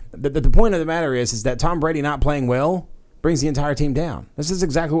the point of the matter is that Tom Brady not playing well brings the entire team down. This is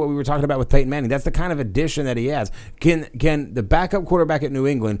exactly what we were talking about with Peyton Manning. That's the kind of addition that he has. Can the backup quarterback at New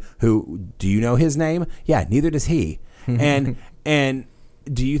England, who, do you know his name? Yeah, neither does he. and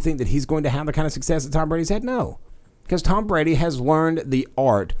do you think that he's going to have the kind of success that Tom Brady's had? No. Because Tom Brady has learned the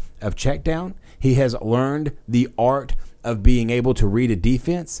art of check down. He has learned the art of being able to read a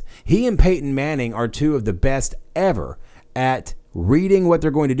defense. He and Peyton Manning are two of the best ever at reading what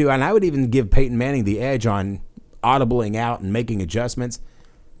they're going to do. And I would even give Peyton Manning the edge on audibling out and making adjustments.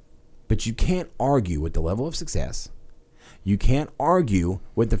 But you can't argue with the level of success. You can't argue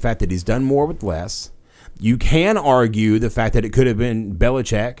with the fact that he's done more with less. You can argue the fact that it could have been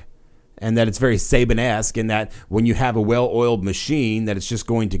Belichick, and that it's very Saban-esque, and that when you have a well-oiled machine, that it's just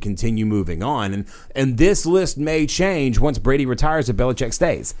going to continue moving on. And this list may change once Brady retires if Belichick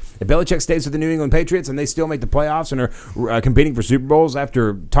stays. If Belichick stays with the New England Patriots and they still make the playoffs and are competing for Super Bowls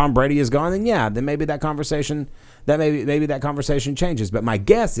after Tom Brady is gone, then maybe that conversation changes. But my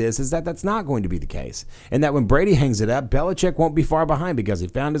guess is that that's not going to be the case, and that when Brady hangs it up, Belichick won't be far behind because he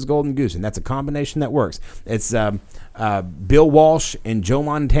found his golden goose, and that's a combination that works. It's Bill Walsh and Joe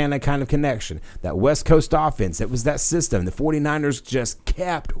Montana kind of connection. That West Coast offense, it was that system. The 49ers just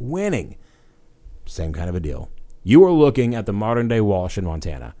kept winning. Same kind of a deal. You are looking at the modern-day Walsh in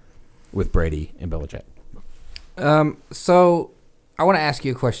Montana with Brady and Belichick. So I want to ask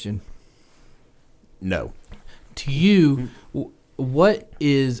you a question. No. To you, what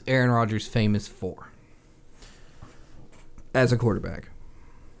is Aaron Rodgers famous for as a quarterback?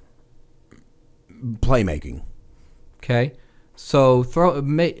 Playmaking. Okay. So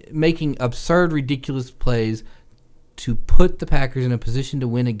making absurd, ridiculous plays to put the Packers in a position to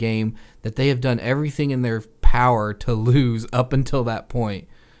win a game that they have done everything in their power to lose up until that point.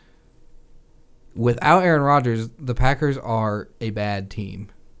 Without Aaron Rodgers, the Packers are a bad team.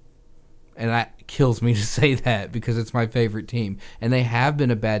 And that kills me to say that because it's my favorite team. And they have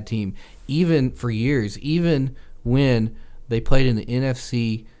been a bad team even for years, even when they played in the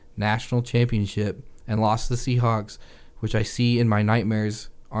NFC National Championship and lost to the Seahawks, which I see in my nightmares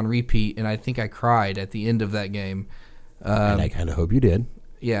on repeat, and I think I cried at the end of that game. And I kind of hope you did.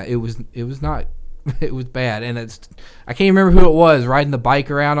 Yeah, it was not. It was bad, and I can't remember who it was riding the bike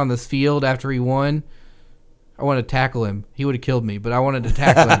around on this field after he won. I wanted to tackle him. He would have killed me, but I wanted to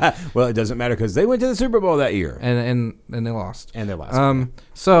tackle him. Well, it doesn't matter because they went to the Super Bowl that year, and they lost. And they lost.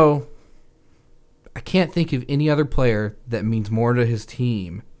 So I can't think of any other player that means more to his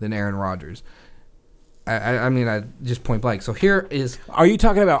team than Aaron Rodgers. I mean, I just point blank. So here is. Are you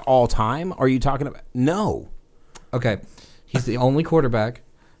talking about all time? Are you talking about no? Okay, he's the only quarterback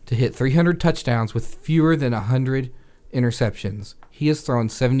to hit 300 touchdowns with fewer than 100 interceptions. He has thrown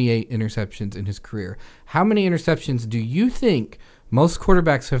 78 interceptions in his career. How many interceptions do you think most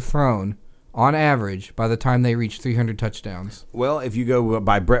quarterbacks have thrown on average by the time they reach 300 touchdowns? Well, if you go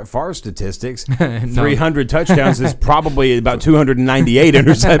by Brett Favre statistics, 300 touchdowns is probably about 298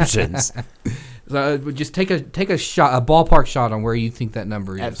 interceptions. So just take a shot, a ballpark shot on where you think that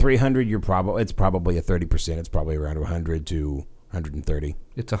number is. At 300, it's probably a 30%. It's probably around 100 to 130.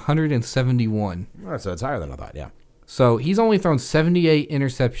 It's 171. Oh, so it's higher than I thought, yeah. So he's only thrown 78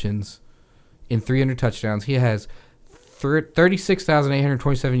 interceptions in 300 touchdowns. He has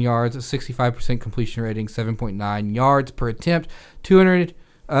 36,827 yards, a 65% completion rating, 7.9 yards per attempt, 200.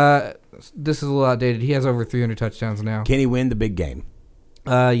 This is a little outdated. He has over 300 touchdowns now. Can he win the big game?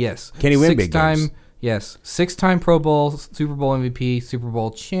 Yes. Can he win big games? Yes. 6-time Pro Bowl, Super Bowl MVP, Super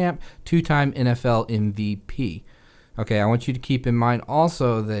Bowl champ, 2-time NFL MVP. Okay, I want you to keep in mind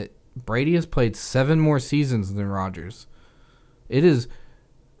also that Brady has played 7 more seasons than Rodgers. It is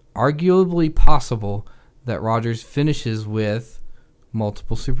arguably possible that Rodgers finishes with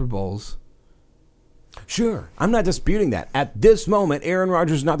multiple Super Bowls. Sure. I'm not disputing that. At this moment, Aaron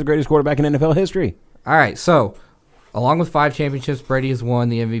Rodgers is not the greatest quarterback in NFL history. All right, so along with 5 championships, Brady has won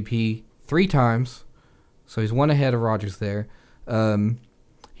the MVP 3 times, so he's one ahead of Rodgers there.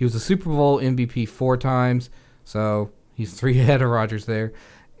 He was a Super Bowl MVP 4 times, so he's 3 ahead of Rodgers there.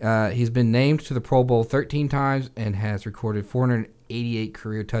 He's been named to the Pro Bowl 13 times and has recorded 488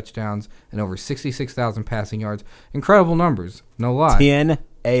 career touchdowns and over 66,000 passing yards. Incredible numbers, no lie. 10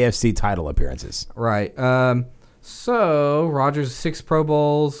 AFC title appearances. Right. So Rodgers 6 Pro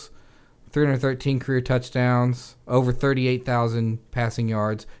Bowls, 313 career touchdowns, over 38,000 passing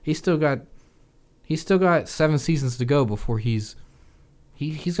yards. He's still got 7 seasons to go before he's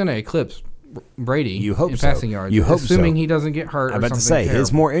going to eclipse Brady in passing yards. You hope so. Assuming he doesn't get hurt or something. I'm about to say,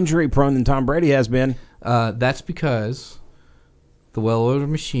 he's more injury prone than Tom Brady has been. That's because the well-oiled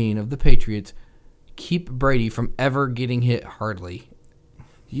machine of the Patriots keep Brady from ever getting hit hardly.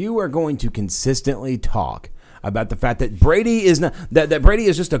 You are going to consistently talk about the fact that Brady is not that Brady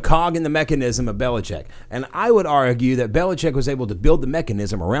is just a cog in the mechanism of Belichick. And I would argue that Belichick was able to build the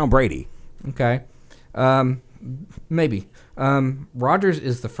mechanism around Brady. Okay. Maybe. Rodgers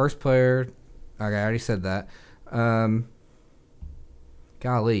is the first player. Okay, I already said that.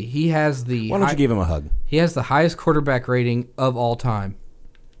 Golly, he has the. Why don't you give him a hug? He has the highest quarterback rating of all time.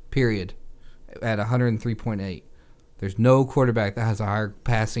 Period. At 103.8. There's no quarterback that has a higher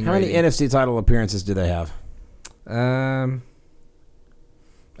passing rating. How many NFC title appearances do they have? I'd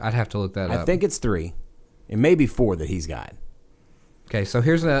have to look that up. I think it's 3. It may be 4 that he's got. Okay, so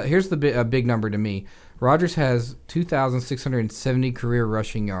here's a big number to me. Rodgers has 2,670 career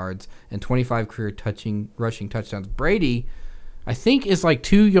rushing yards and 25 career rushing touchdowns. Brady, I think, is like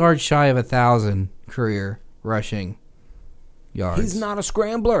 2 yards shy of 1,000 career rushing yards. He's not a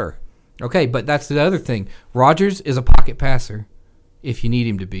scrambler. Okay, but that's the other thing. Rodgers is a pocket passer if you need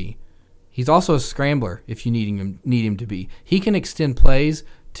him to be. He's also a scrambler if you need him to be. He can extend plays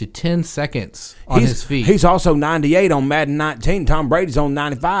to 10 seconds on his feet. He's also 98 on Madden 19. Tom Brady's on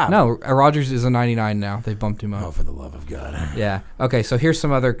 95. No, Rodgers is a 99 now. They bumped him up. Oh, for the love of God. Yeah. Okay, so here's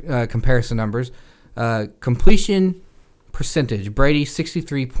some other comparison numbers. Completion percentage. Brady,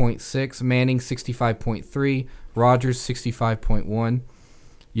 63.6. Manning, 65.3. Rodgers 65.1.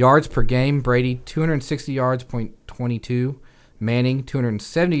 Yards per game, Brady 260 yards, .22. Manning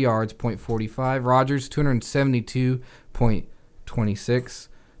 270 yards, .45. Rodgers 272.26.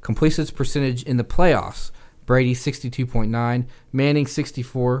 Completions percentage in the playoffs, Brady 62.9, Manning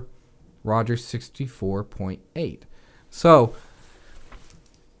 64, Rodgers 64.8. So,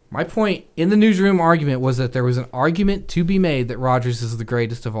 my point in the newsroom argument was that there was an argument to be made that Rodgers is the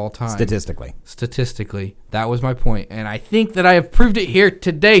greatest of all time. Statistically. That was my point. And I think that I have proved it here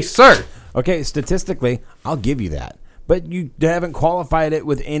today, sir. Okay, statistically, I'll give you that. But you haven't qualified it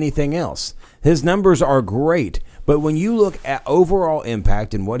with anything else. His numbers are great. But when you look at overall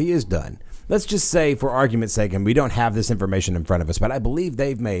impact and what he has done, let's just say, for argument's sake, and we don't have this information in front of us, but I believe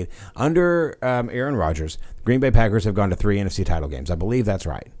they've made, under Aaron Rodgers, the Green Bay Packers have gone to 3 NFC title games. I believe that's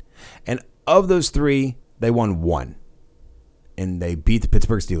right. And of those 3, they won 1. And they beat the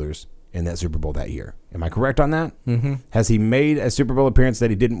Pittsburgh Steelers in that Super Bowl that year. Am I correct on that? Mm-hmm. Has he made a Super Bowl appearance that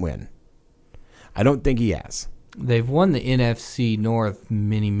he didn't win? I don't think he has. They've won the NFC North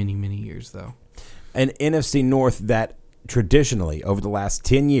many years, though. An NFC North that traditionally, over the last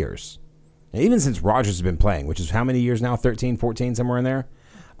 10 years, and even since Rodgers has been playing, which is how many years now? 13, 14, somewhere in there?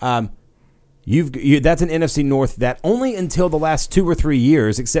 That's an NFC North that only until the last 2 or 3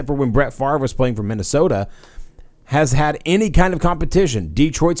 years, except for when Brett Favre was playing for Minnesota, has had any kind of competition.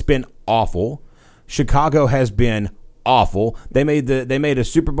 Detroit's been awful. Chicago has been awful. They made a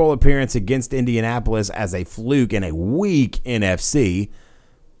Super Bowl appearance against Indianapolis as a fluke in a weak NFC.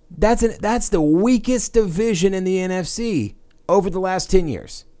 That's the weakest division in the NFC over the last 10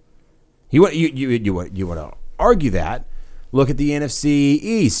 years. You want to argue that? Look at the NFC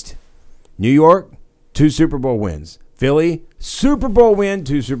East. New York, 2 Super Bowl wins. Philly, Super Bowl win,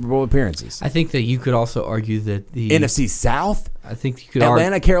 2 Super Bowl appearances. I think that you could also argue that the NFC South, I think you could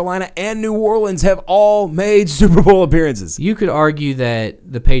Atlanta, Carolina, and New Orleans have all made Super Bowl appearances. You could argue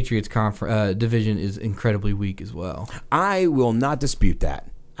that the Patriots division is incredibly weak as well. I will not dispute that.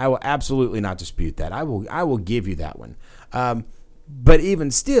 I will absolutely not dispute that. I will give you that one. But even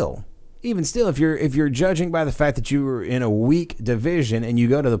still, if you're judging by the fact that you were in a weak division and you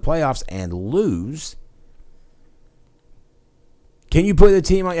go to the playoffs and lose, can you put the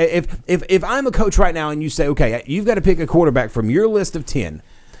team on? If I'm a coach right now and you say, okay, you've got to pick a quarterback from your list of 10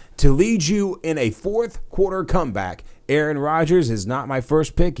 to lead you in a fourth quarter comeback, Aaron Rodgers is not my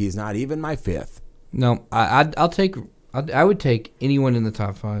first pick. He's not even my 5th. No, I would take anyone in the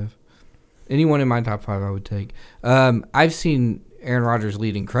top 5. Anyone in my top 5 I would take. I've seen Aaron Rodgers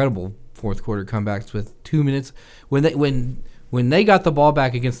lead incredible fourth quarter comebacks with 2 minutes. When they got the ball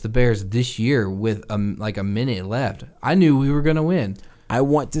back against the Bears this year with a minute left, I knew we were going to win. I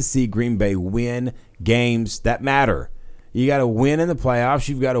want to see Green Bay win games that matter. You got to win in the playoffs.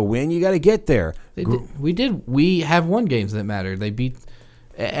 You've got to win. You got to get there. We did. We have won games that matter. They beat,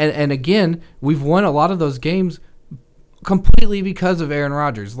 and again, we've won a lot of those games completely because of Aaron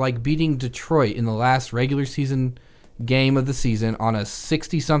Rodgers, like beating Detroit in the last regular season game of the season on a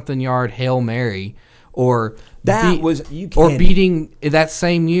 60-something yard Hail Mary, or beating that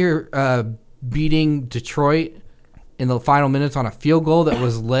same year, beating Detroit in the final minutes on a field goal that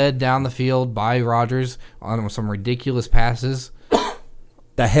was led down the field by Rodgers on some ridiculous passes.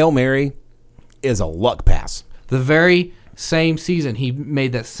 The Hail Mary is a luck pass. The very same season, he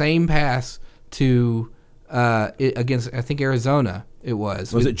made that same pass to against, I think, Arizona. It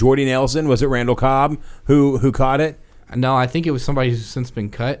was. Was it Jordy Nelson? Was it Randall Cobb who caught it? No, I think it was somebody who's since been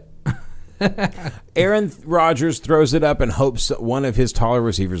cut. Aaron Rodgers throws it up and hopes one of his taller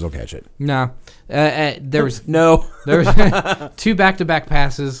receivers will catch it. No. There was 2 back-to-back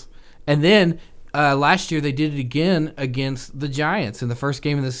passes. And then last year they did it again against the Giants in the first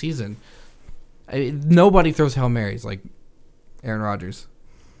game of the season. Nobody throws Hail Marys like Aaron Rodgers.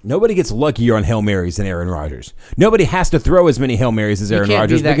 Nobody gets luckier on Hail Marys than Aaron Rodgers. Nobody has to throw as many Hail Marys as Aaron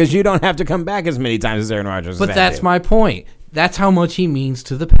Rodgers because you don't have to come back as many times as Aaron Rodgers. But that's my point. That's how much he means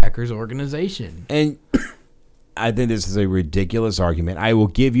to the Packers organization. And I think this is a ridiculous argument. I will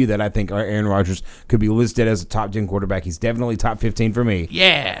give you that I think Aaron Rodgers could be listed as a top 10 quarterback. He's definitely top 15 for me.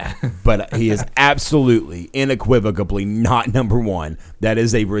 Yeah. But he is absolutely, unequivocally not number 1. That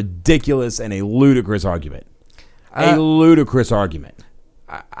is a ridiculous and a ludicrous argument. A ludicrous argument.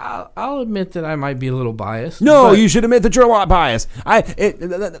 I'll admit that I might be a little biased. No, you should admit that you're a lot biased.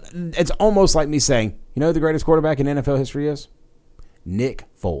 It's almost like me saying, you know who the greatest quarterback in NFL history is? Nick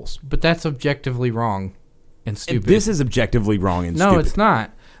Foles. But that's objectively wrong and stupid. This is objectively wrong and stupid. No, it's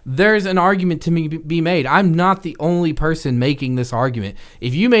not. There's an argument to be made. I'm not the only person making this argument.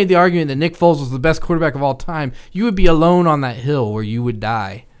 If you made the argument that Nick Foles was the best quarterback of all time, you would be alone on that hill where you would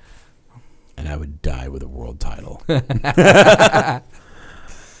die. And I would die with a world title.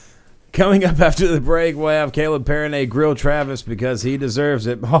 Coming up after the break, we'll have Caleb Perrinet grill Travis because he deserves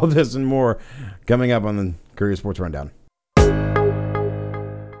it. All this and more coming up on the Courier Sports Rundown.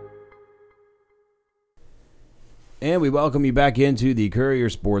 And we welcome you back into the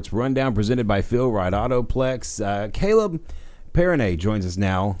Courier Sports Rundown presented by Phil Wright Autoplex. Caleb Perrinet joins us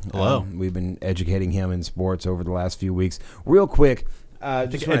now. Hello. We've been educating him in sports over the last few weeks. Real quick. I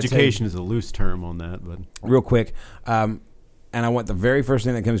think education is a loose term on that. But real quick. And I want the very first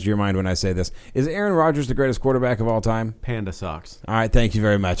thing that comes to your mind when I say this. Is Aaron Rodgers the greatest quarterback of all time? Panda socks. All right, thank you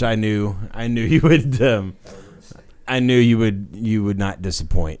very much. I knew you would. I knew you would not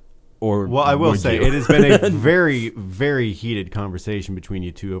disappoint. Well, I will say it has been a very, very heated conversation between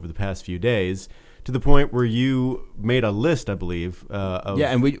you two over the past few days, to the point where you made a list, I believe.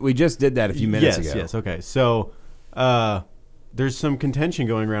 And we just did that a few minutes ago. Yes. Okay. So there's some contention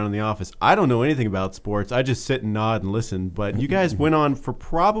going around in the office. I don't know anything about sports. I just sit and nod and listen. But you guys went on for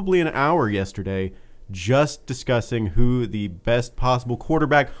probably an hour yesterday just discussing who the best possible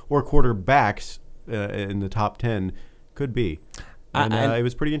quarterback or quarterbacks in the top 10 could be. And it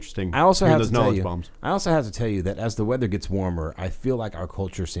was pretty interesting. I also have those to tell knowledge you. bombs. I also have to tell you that as the weather gets warmer, I feel like our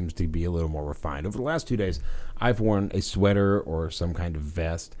culture seems to be a little more refined. Over the last 2 days, I've worn a sweater or some kind of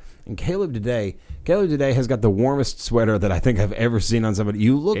vest. And Caleb today has got the warmest sweater that I think I've ever seen on somebody.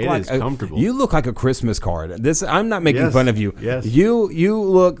 You look comfortable. You look like a Christmas card. I'm not making fun of you. Yes. You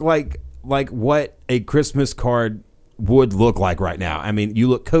look like what a Christmas card would look like right now. I mean, you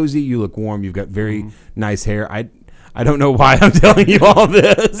look cozy. You look warm. You've got very nice hair. I don't know why I'm telling you all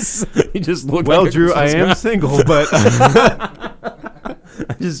this. You just look like a Drew, I Christmas am card. single, but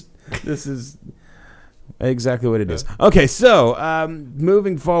this is exactly what it is. Okay, so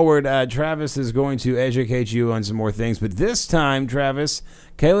moving forward, Travis is going to educate you on some more things. But this time, Travis,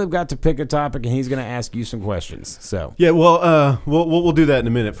 Caleb got to pick a topic, and he's going to ask you some questions. So yeah, we'll do that in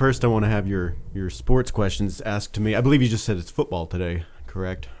a minute. First, I want to have your sports questions asked to me. I believe you just said it's football today,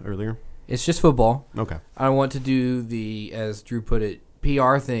 correct? Earlier. It's just football. Okay. I want to do the, as Drew put it,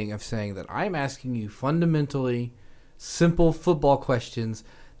 PR thing of saying that I'm asking you fundamentally simple football questions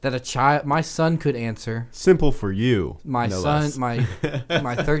that my son could answer. Simple for you. My no son, less. my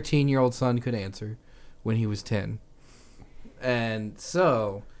 13-year-old son could answer when he was 10. And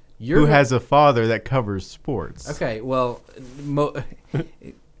so who has a father that covers sports? Okay, well,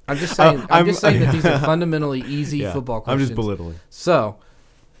 I'm just saying. I'm just saying that these are fundamentally easy football questions. I'm just belittling. So,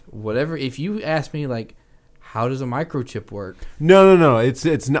 whatever. If you ask me, like, how does a microchip work? No. It's.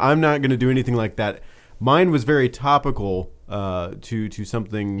 I'm not going to do anything like that. Mine was very topical to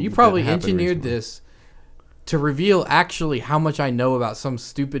something. You probably that engineered recently. this to reveal actually how much I know about some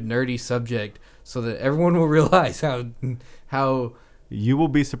stupid nerdy subject, so that everyone will realize how. You will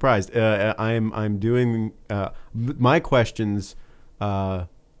be surprised. I'm doing my questions.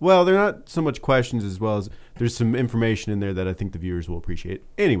 Well, they're not so much questions as well as there's some information in there that I think the viewers will appreciate.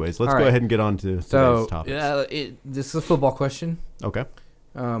 Anyways, let's go ahead and get on to today's topic. This is a football question. Okay.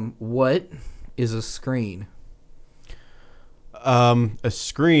 What is a screen? A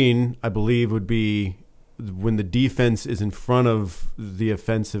screen, I believe, would be when the defense is in front of the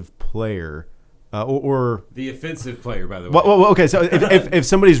offensive player. Or the offensive player, by the way. Well, okay, so if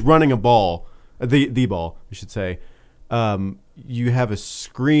somebody's running a ball, the ball, I should say, you have a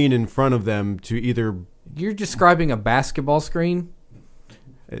screen in front of them to either. You're describing a basketball screen.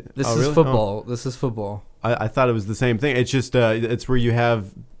 This is really? football. This is football. I thought it was the same thing. It's just it's where you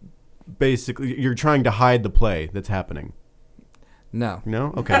have basically you're trying to hide the play that's happening. No.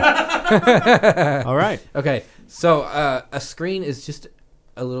 No? Okay. All right. Okay. So a screen is just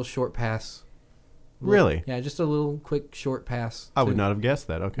a little short pass. Really? Yeah, just a little quick short pass. I would not have guessed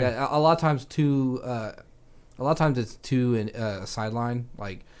that. Okay. Yeah, a lot of times it's to a sideline.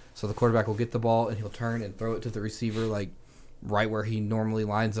 Like, so the quarterback will get the ball and he'll turn and throw it to the receiver, like right where he normally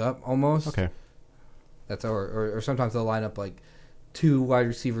lines up, almost. Okay. That's or sometimes they'll line up like two wide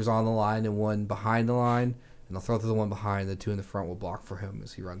receivers on the line and one behind the line, and they'll throw to the one behind. The two in the front will block for him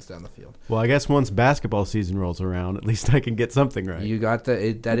as he runs down the field. Well, I guess once basketball season rolls around, at least I can get something right. You got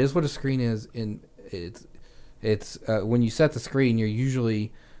that is what a screen is. It's when you set the screen, you're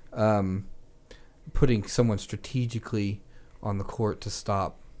usually putting someone strategically on the court to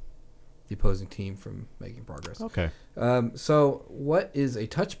stop the opposing team from making progress. Okay. So what is a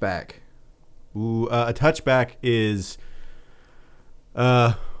touchback? Ooh, a touchback is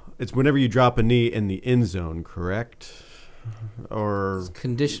it's whenever you drop a knee in the end zone, correct? Or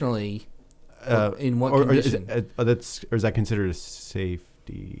Conditionally, in what condition? Or is that considered a safety?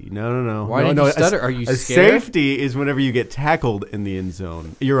 safety. No. Why did you stutter? Are you a scared? safety is whenever you get tackled in the end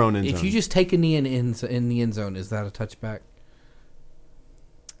zone, your own end zone. If you just take a knee in the end zone, is that a touchback?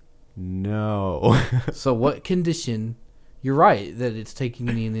 No. So what condition? You're right that it's taking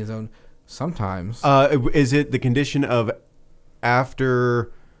a knee in the end zone. Sometimes. Is it the condition of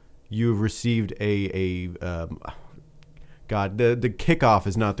after you've received God, the kickoff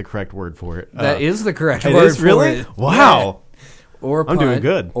is not the correct word for it. That is the correct it word is really? for it. Wow. Yeah. Or a punt. I'm doing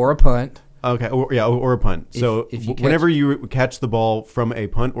good. Or a punt. Okay, or a punt. So If you whenever you catch the ball from a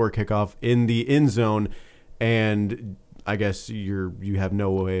punt or kickoff in the end zone, and I guess you have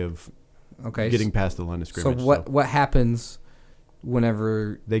no way of getting past the line of scrimmage. So what happens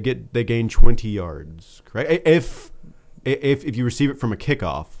whenever they gain 20 yards, correct? If you receive it from a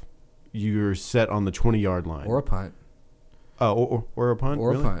kickoff, you're set on the 20-yard line. Or a punt. Oh, or a punt?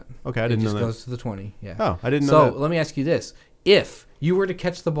 Or really? a punt. Okay, I didn't know that. It just goes to the 20, yeah. Oh, I didn't know that. So let me ask you this. If you were to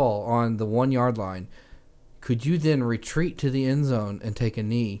catch the ball on the 1-yard line, could you then retreat to the end zone and take a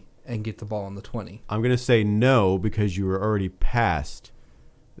knee and get the ball on the 20? I'm going to say no because you were already past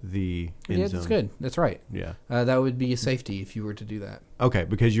the end zone. Yeah, that's good. That's right. Yeah. That would be a safety if you were to do that. Okay,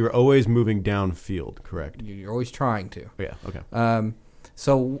 because you're always moving downfield, correct? You're always trying to. Yeah, okay.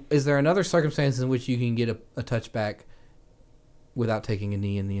 So is there another circumstance in which you can get a touchback without taking a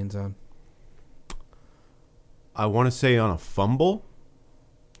knee in the end zone? I want to say on a fumble.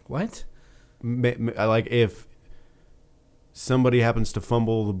 What? Like if somebody happens to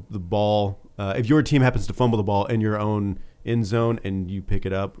fumble the ball, if your team happens to fumble the ball in your own end zone and you pick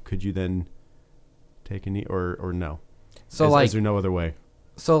it up, could you then take a knee or no? So Is there no other way?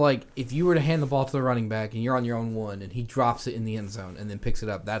 So like if you were to hand the ball to the running back and you're on your own one and he drops it in the end zone and then picks it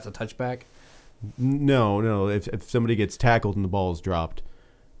up, that's a touchback? No. If somebody gets tackled and the ball is dropped,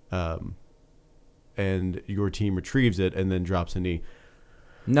 and your team retrieves it and then drops a knee.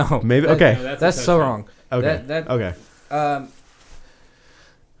 No. Maybe okay. No, that's so wrong. Okay. Okay.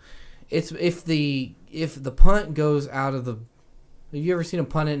 It's if the punt goes out of the. Have you ever seen a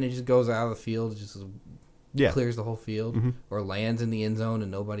punt and it just goes out of the field, just clears the whole field, or lands in the end zone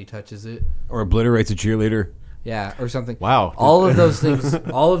and nobody touches it, or obliterates a cheerleader? Yeah, or something. Wow. All of those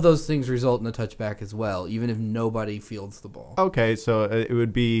things result in a touchback as well, even if nobody fields the ball. Okay, so it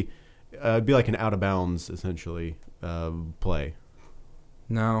would be like an out of bounds essentially play.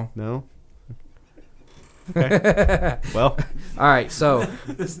 No. Okay. Well, all right. So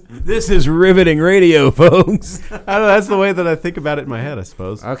this is riveting radio, folks. I don't know. That's the way that I think about it in my head, I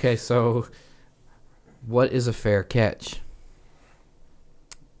suppose. Okay, so what is a fair catch?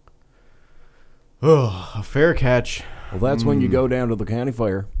 Oh, a fair catch. Well, that's when you go down to the county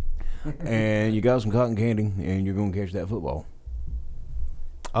fair and you got some cotton candy and you're going to catch that football.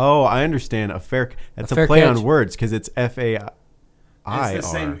 Oh, I understand. That's a fair play catch. on words because it's FAIR. It's the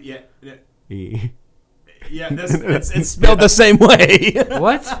same. Yeah, it's spelled the same way.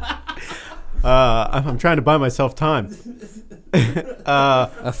 What? I'm trying to buy myself time.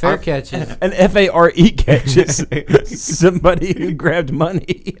 A fair catch is an FARE catch is somebody who grabbed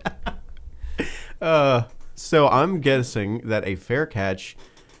money. So I'm guessing that a fair catch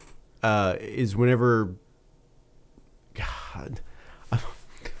is whenever. God.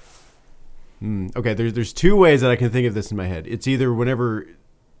 Okay, there's two ways that I can think of this in my head. It's either whenever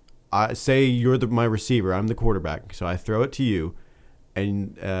I say you're my receiver, I'm the quarterback, so I throw it to you,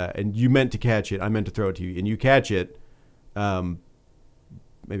 and you meant to catch it. I meant to throw it to you, and you catch it,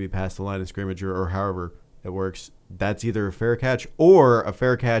 maybe past the line of scrimmage or however it works. That's either a fair catch, or a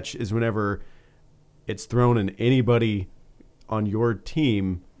fair catch is whenever it's thrown and anybody on your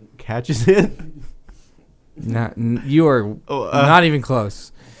team catches it. You are not even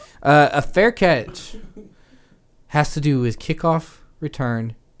close. A fair catch has to do with kickoff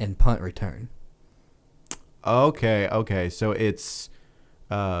return and punt return. Okay. So it's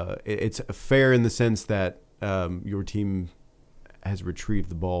fair in the sense that your team has retrieved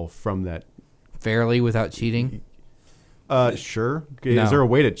the ball from that. Fairly without cheating? Sure. No. Is there a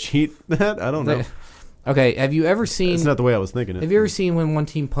way to cheat that? I don't know. Okay, have you ever seen... That's not the way I was thinking it. Have you ever seen when one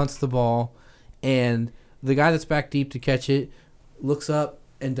team punts the ball and the guy that's back deep to catch it looks up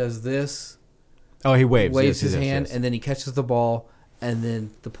and does this? Oh, he waves. Waves his hand, and then he catches the ball, and then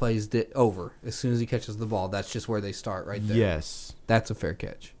the play's over. As soon as he catches the ball, that's just where they start right there. Yes. That's a fair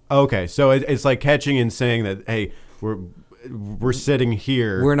catch. Okay, so it's like catching and saying that, hey, we're sitting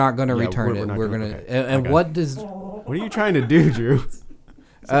here. We're not going to return it. We're going to... Okay. And what does... What are you trying to do, Drew?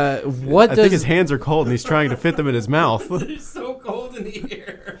 I think his hands are cold and he's trying to fit them in his mouth. It's so cold in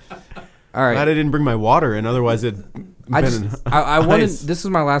here. All right. Glad I didn't bring my water in, otherwise it. I wanted. This is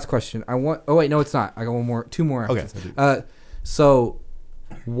my last question. Oh wait, no, it's not. I got two more. After Okay. this. So,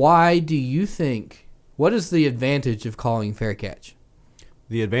 Why do you think? What is the advantage of calling fair catch?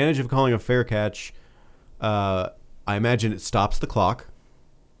 The advantage of calling a fair catch, I imagine it stops the clock.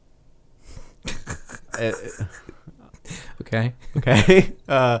 Okay. Okay.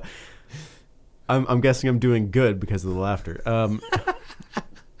 I'm guessing I'm doing good because of the laughter.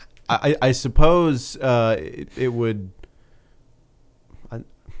 I suppose it would.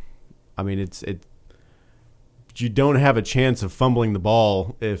 I mean, you don't have a chance of fumbling the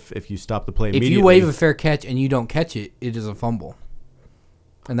ball if you stop the play If immediately. you wave a fair catch and you don't catch it, it is a fumble,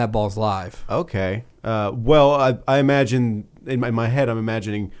 and that ball's live. Okay. Well, I imagine in my head, I'm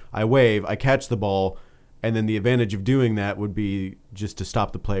imagining I wave, I catch the ball, and then the advantage of doing that would be just to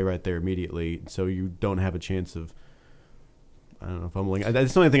stop the play right there immediately, so you don't have a chance of, I don't know, fumbling.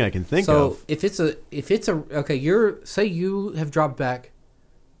 That's the only thing I can think of. So if it's a okay, say you have dropped back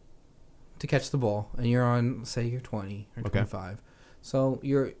to catch the ball, and you're on, say you're 20 or 25. So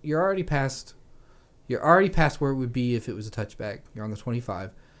you're already past where it would be if it was a touchback. You're on the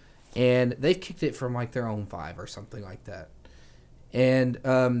 25, and they've kicked it from like their own 5 or something like that. And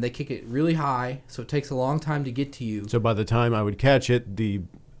they kick it really high, so it takes a long time to get to you. So by the time I would catch it, the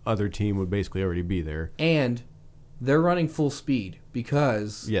other team would basically already be there. And they're running full speed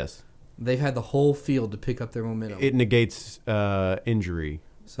because Yes, they've had the whole field to pick up their momentum. it negates injury.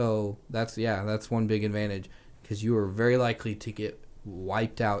 So that's one big advantage, because you are very likely to get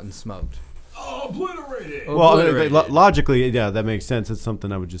wiped out and smoked. Obliterated. Well, logically, yeah, that makes sense. It's something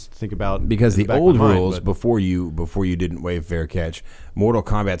I would just think about Because in the back of old my mind, rules, but- before you didn't wave fair catch, Mortal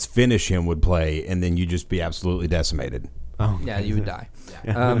Kombat's finish him would play, and then you'd just be absolutely decimated. Oh, Yeah, you would die.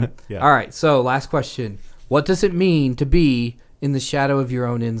 Yeah. All right, so last question. What does it mean to be in the shadow of your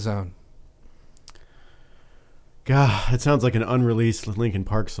own end zone? God, it sounds like an unreleased Linkin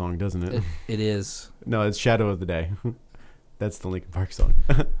Park song, doesn't it? It is. No, it's Shadow of the Day. That's the Linkin Park song.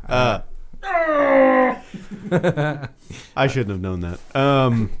 I shouldn't have known that.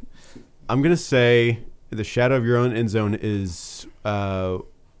 I'm going to say the shadow of your own end zone is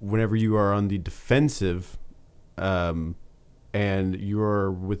whenever you are on the defensive and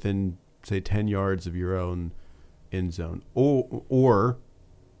you're within, say, 10 yards of your own end zone. Or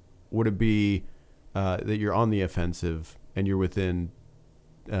would it be that you're on the offensive and you're within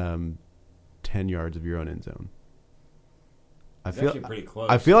 10 yards of your own end zone? I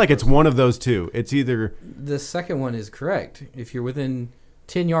feel like it's one of those two. It's either The second one is correct. If you're within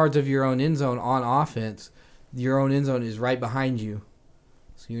 10 yards of your own end zone on offense, your own end zone is right behind you.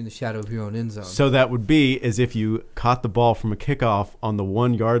 So you're in the shadow of your own end zone. so that would be as if you caught the ball from a kickoff on the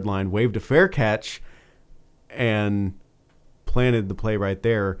 1 yard line, waved a fair catch, and planted the play right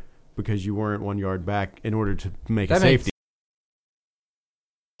there because you weren't 1 yard back in order to make a That makes safety.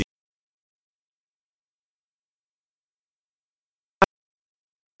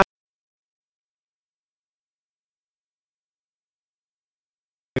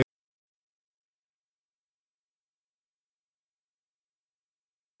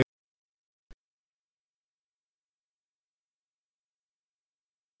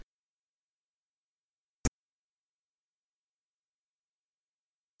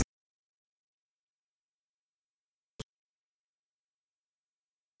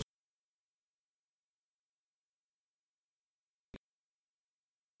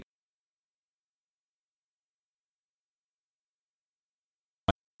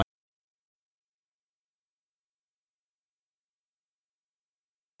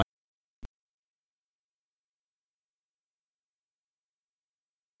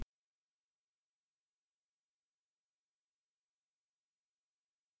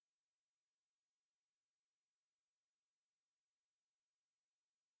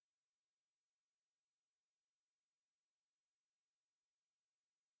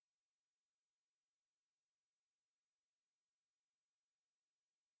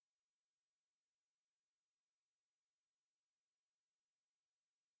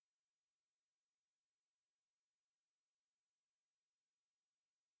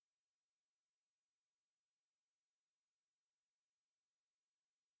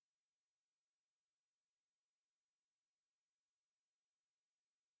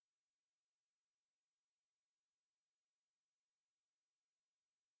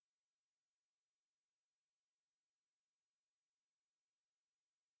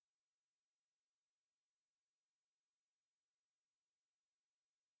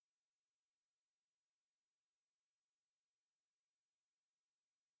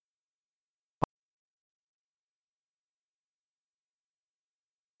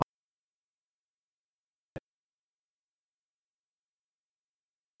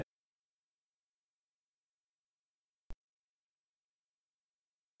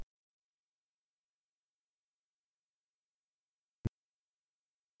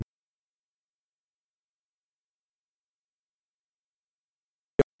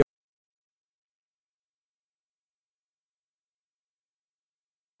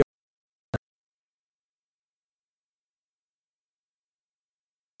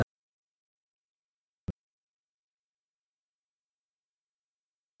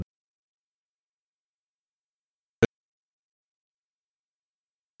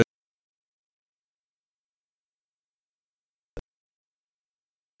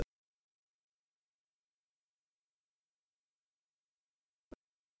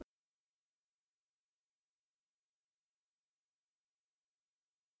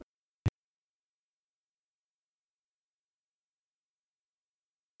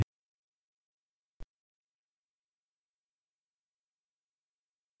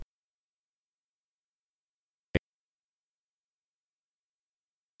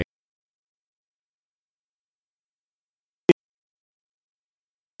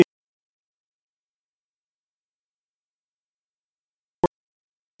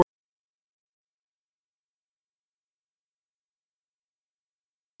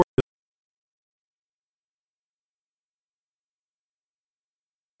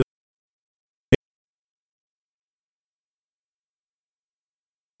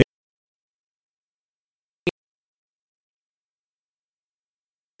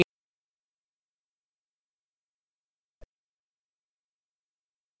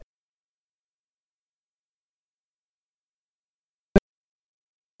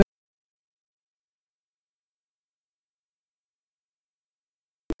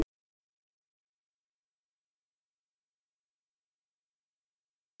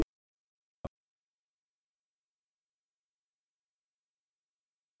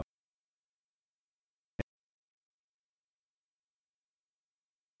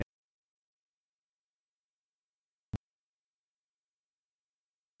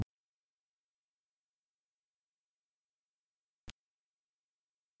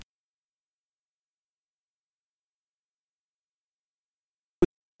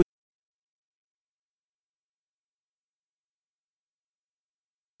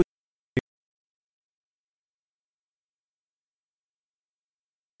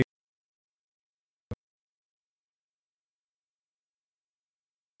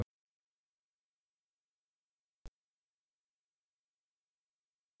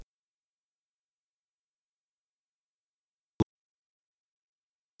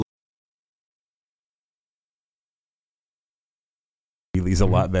 Willie's a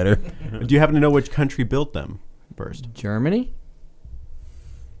lot better. Do you happen to know which country built them first? Germany?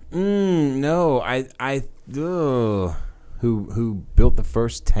 No, who built the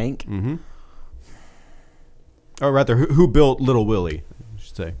first tank? Mm-hmm. Or rather, who built Little Willie, I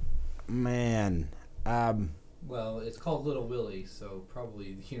should say. Man, Well, it's called Little Willie, so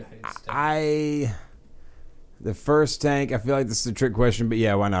probably the United States. The first tank, I feel like this is a trick question, but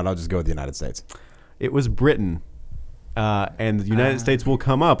yeah, why not? I'll just go with the United States. It was Britain, and the United States will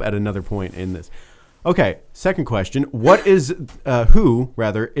come up at another point in this. Okay, second question. What is, who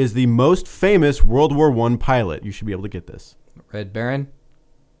is the most famous World War I pilot? You should be able to get this. Red Baron?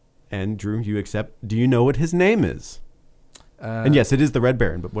 And Drew, you accept. Do you know what his name is? And yes, it is the Red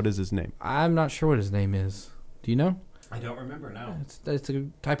Baron, but what is his name? I'm not sure what his name is. Do you know? I don't remember now. It's a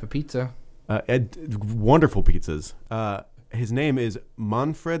type of pizza. Wonderful pizzas. His name is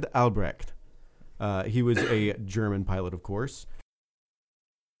Manfred Albrecht. He was a German pilot, of course.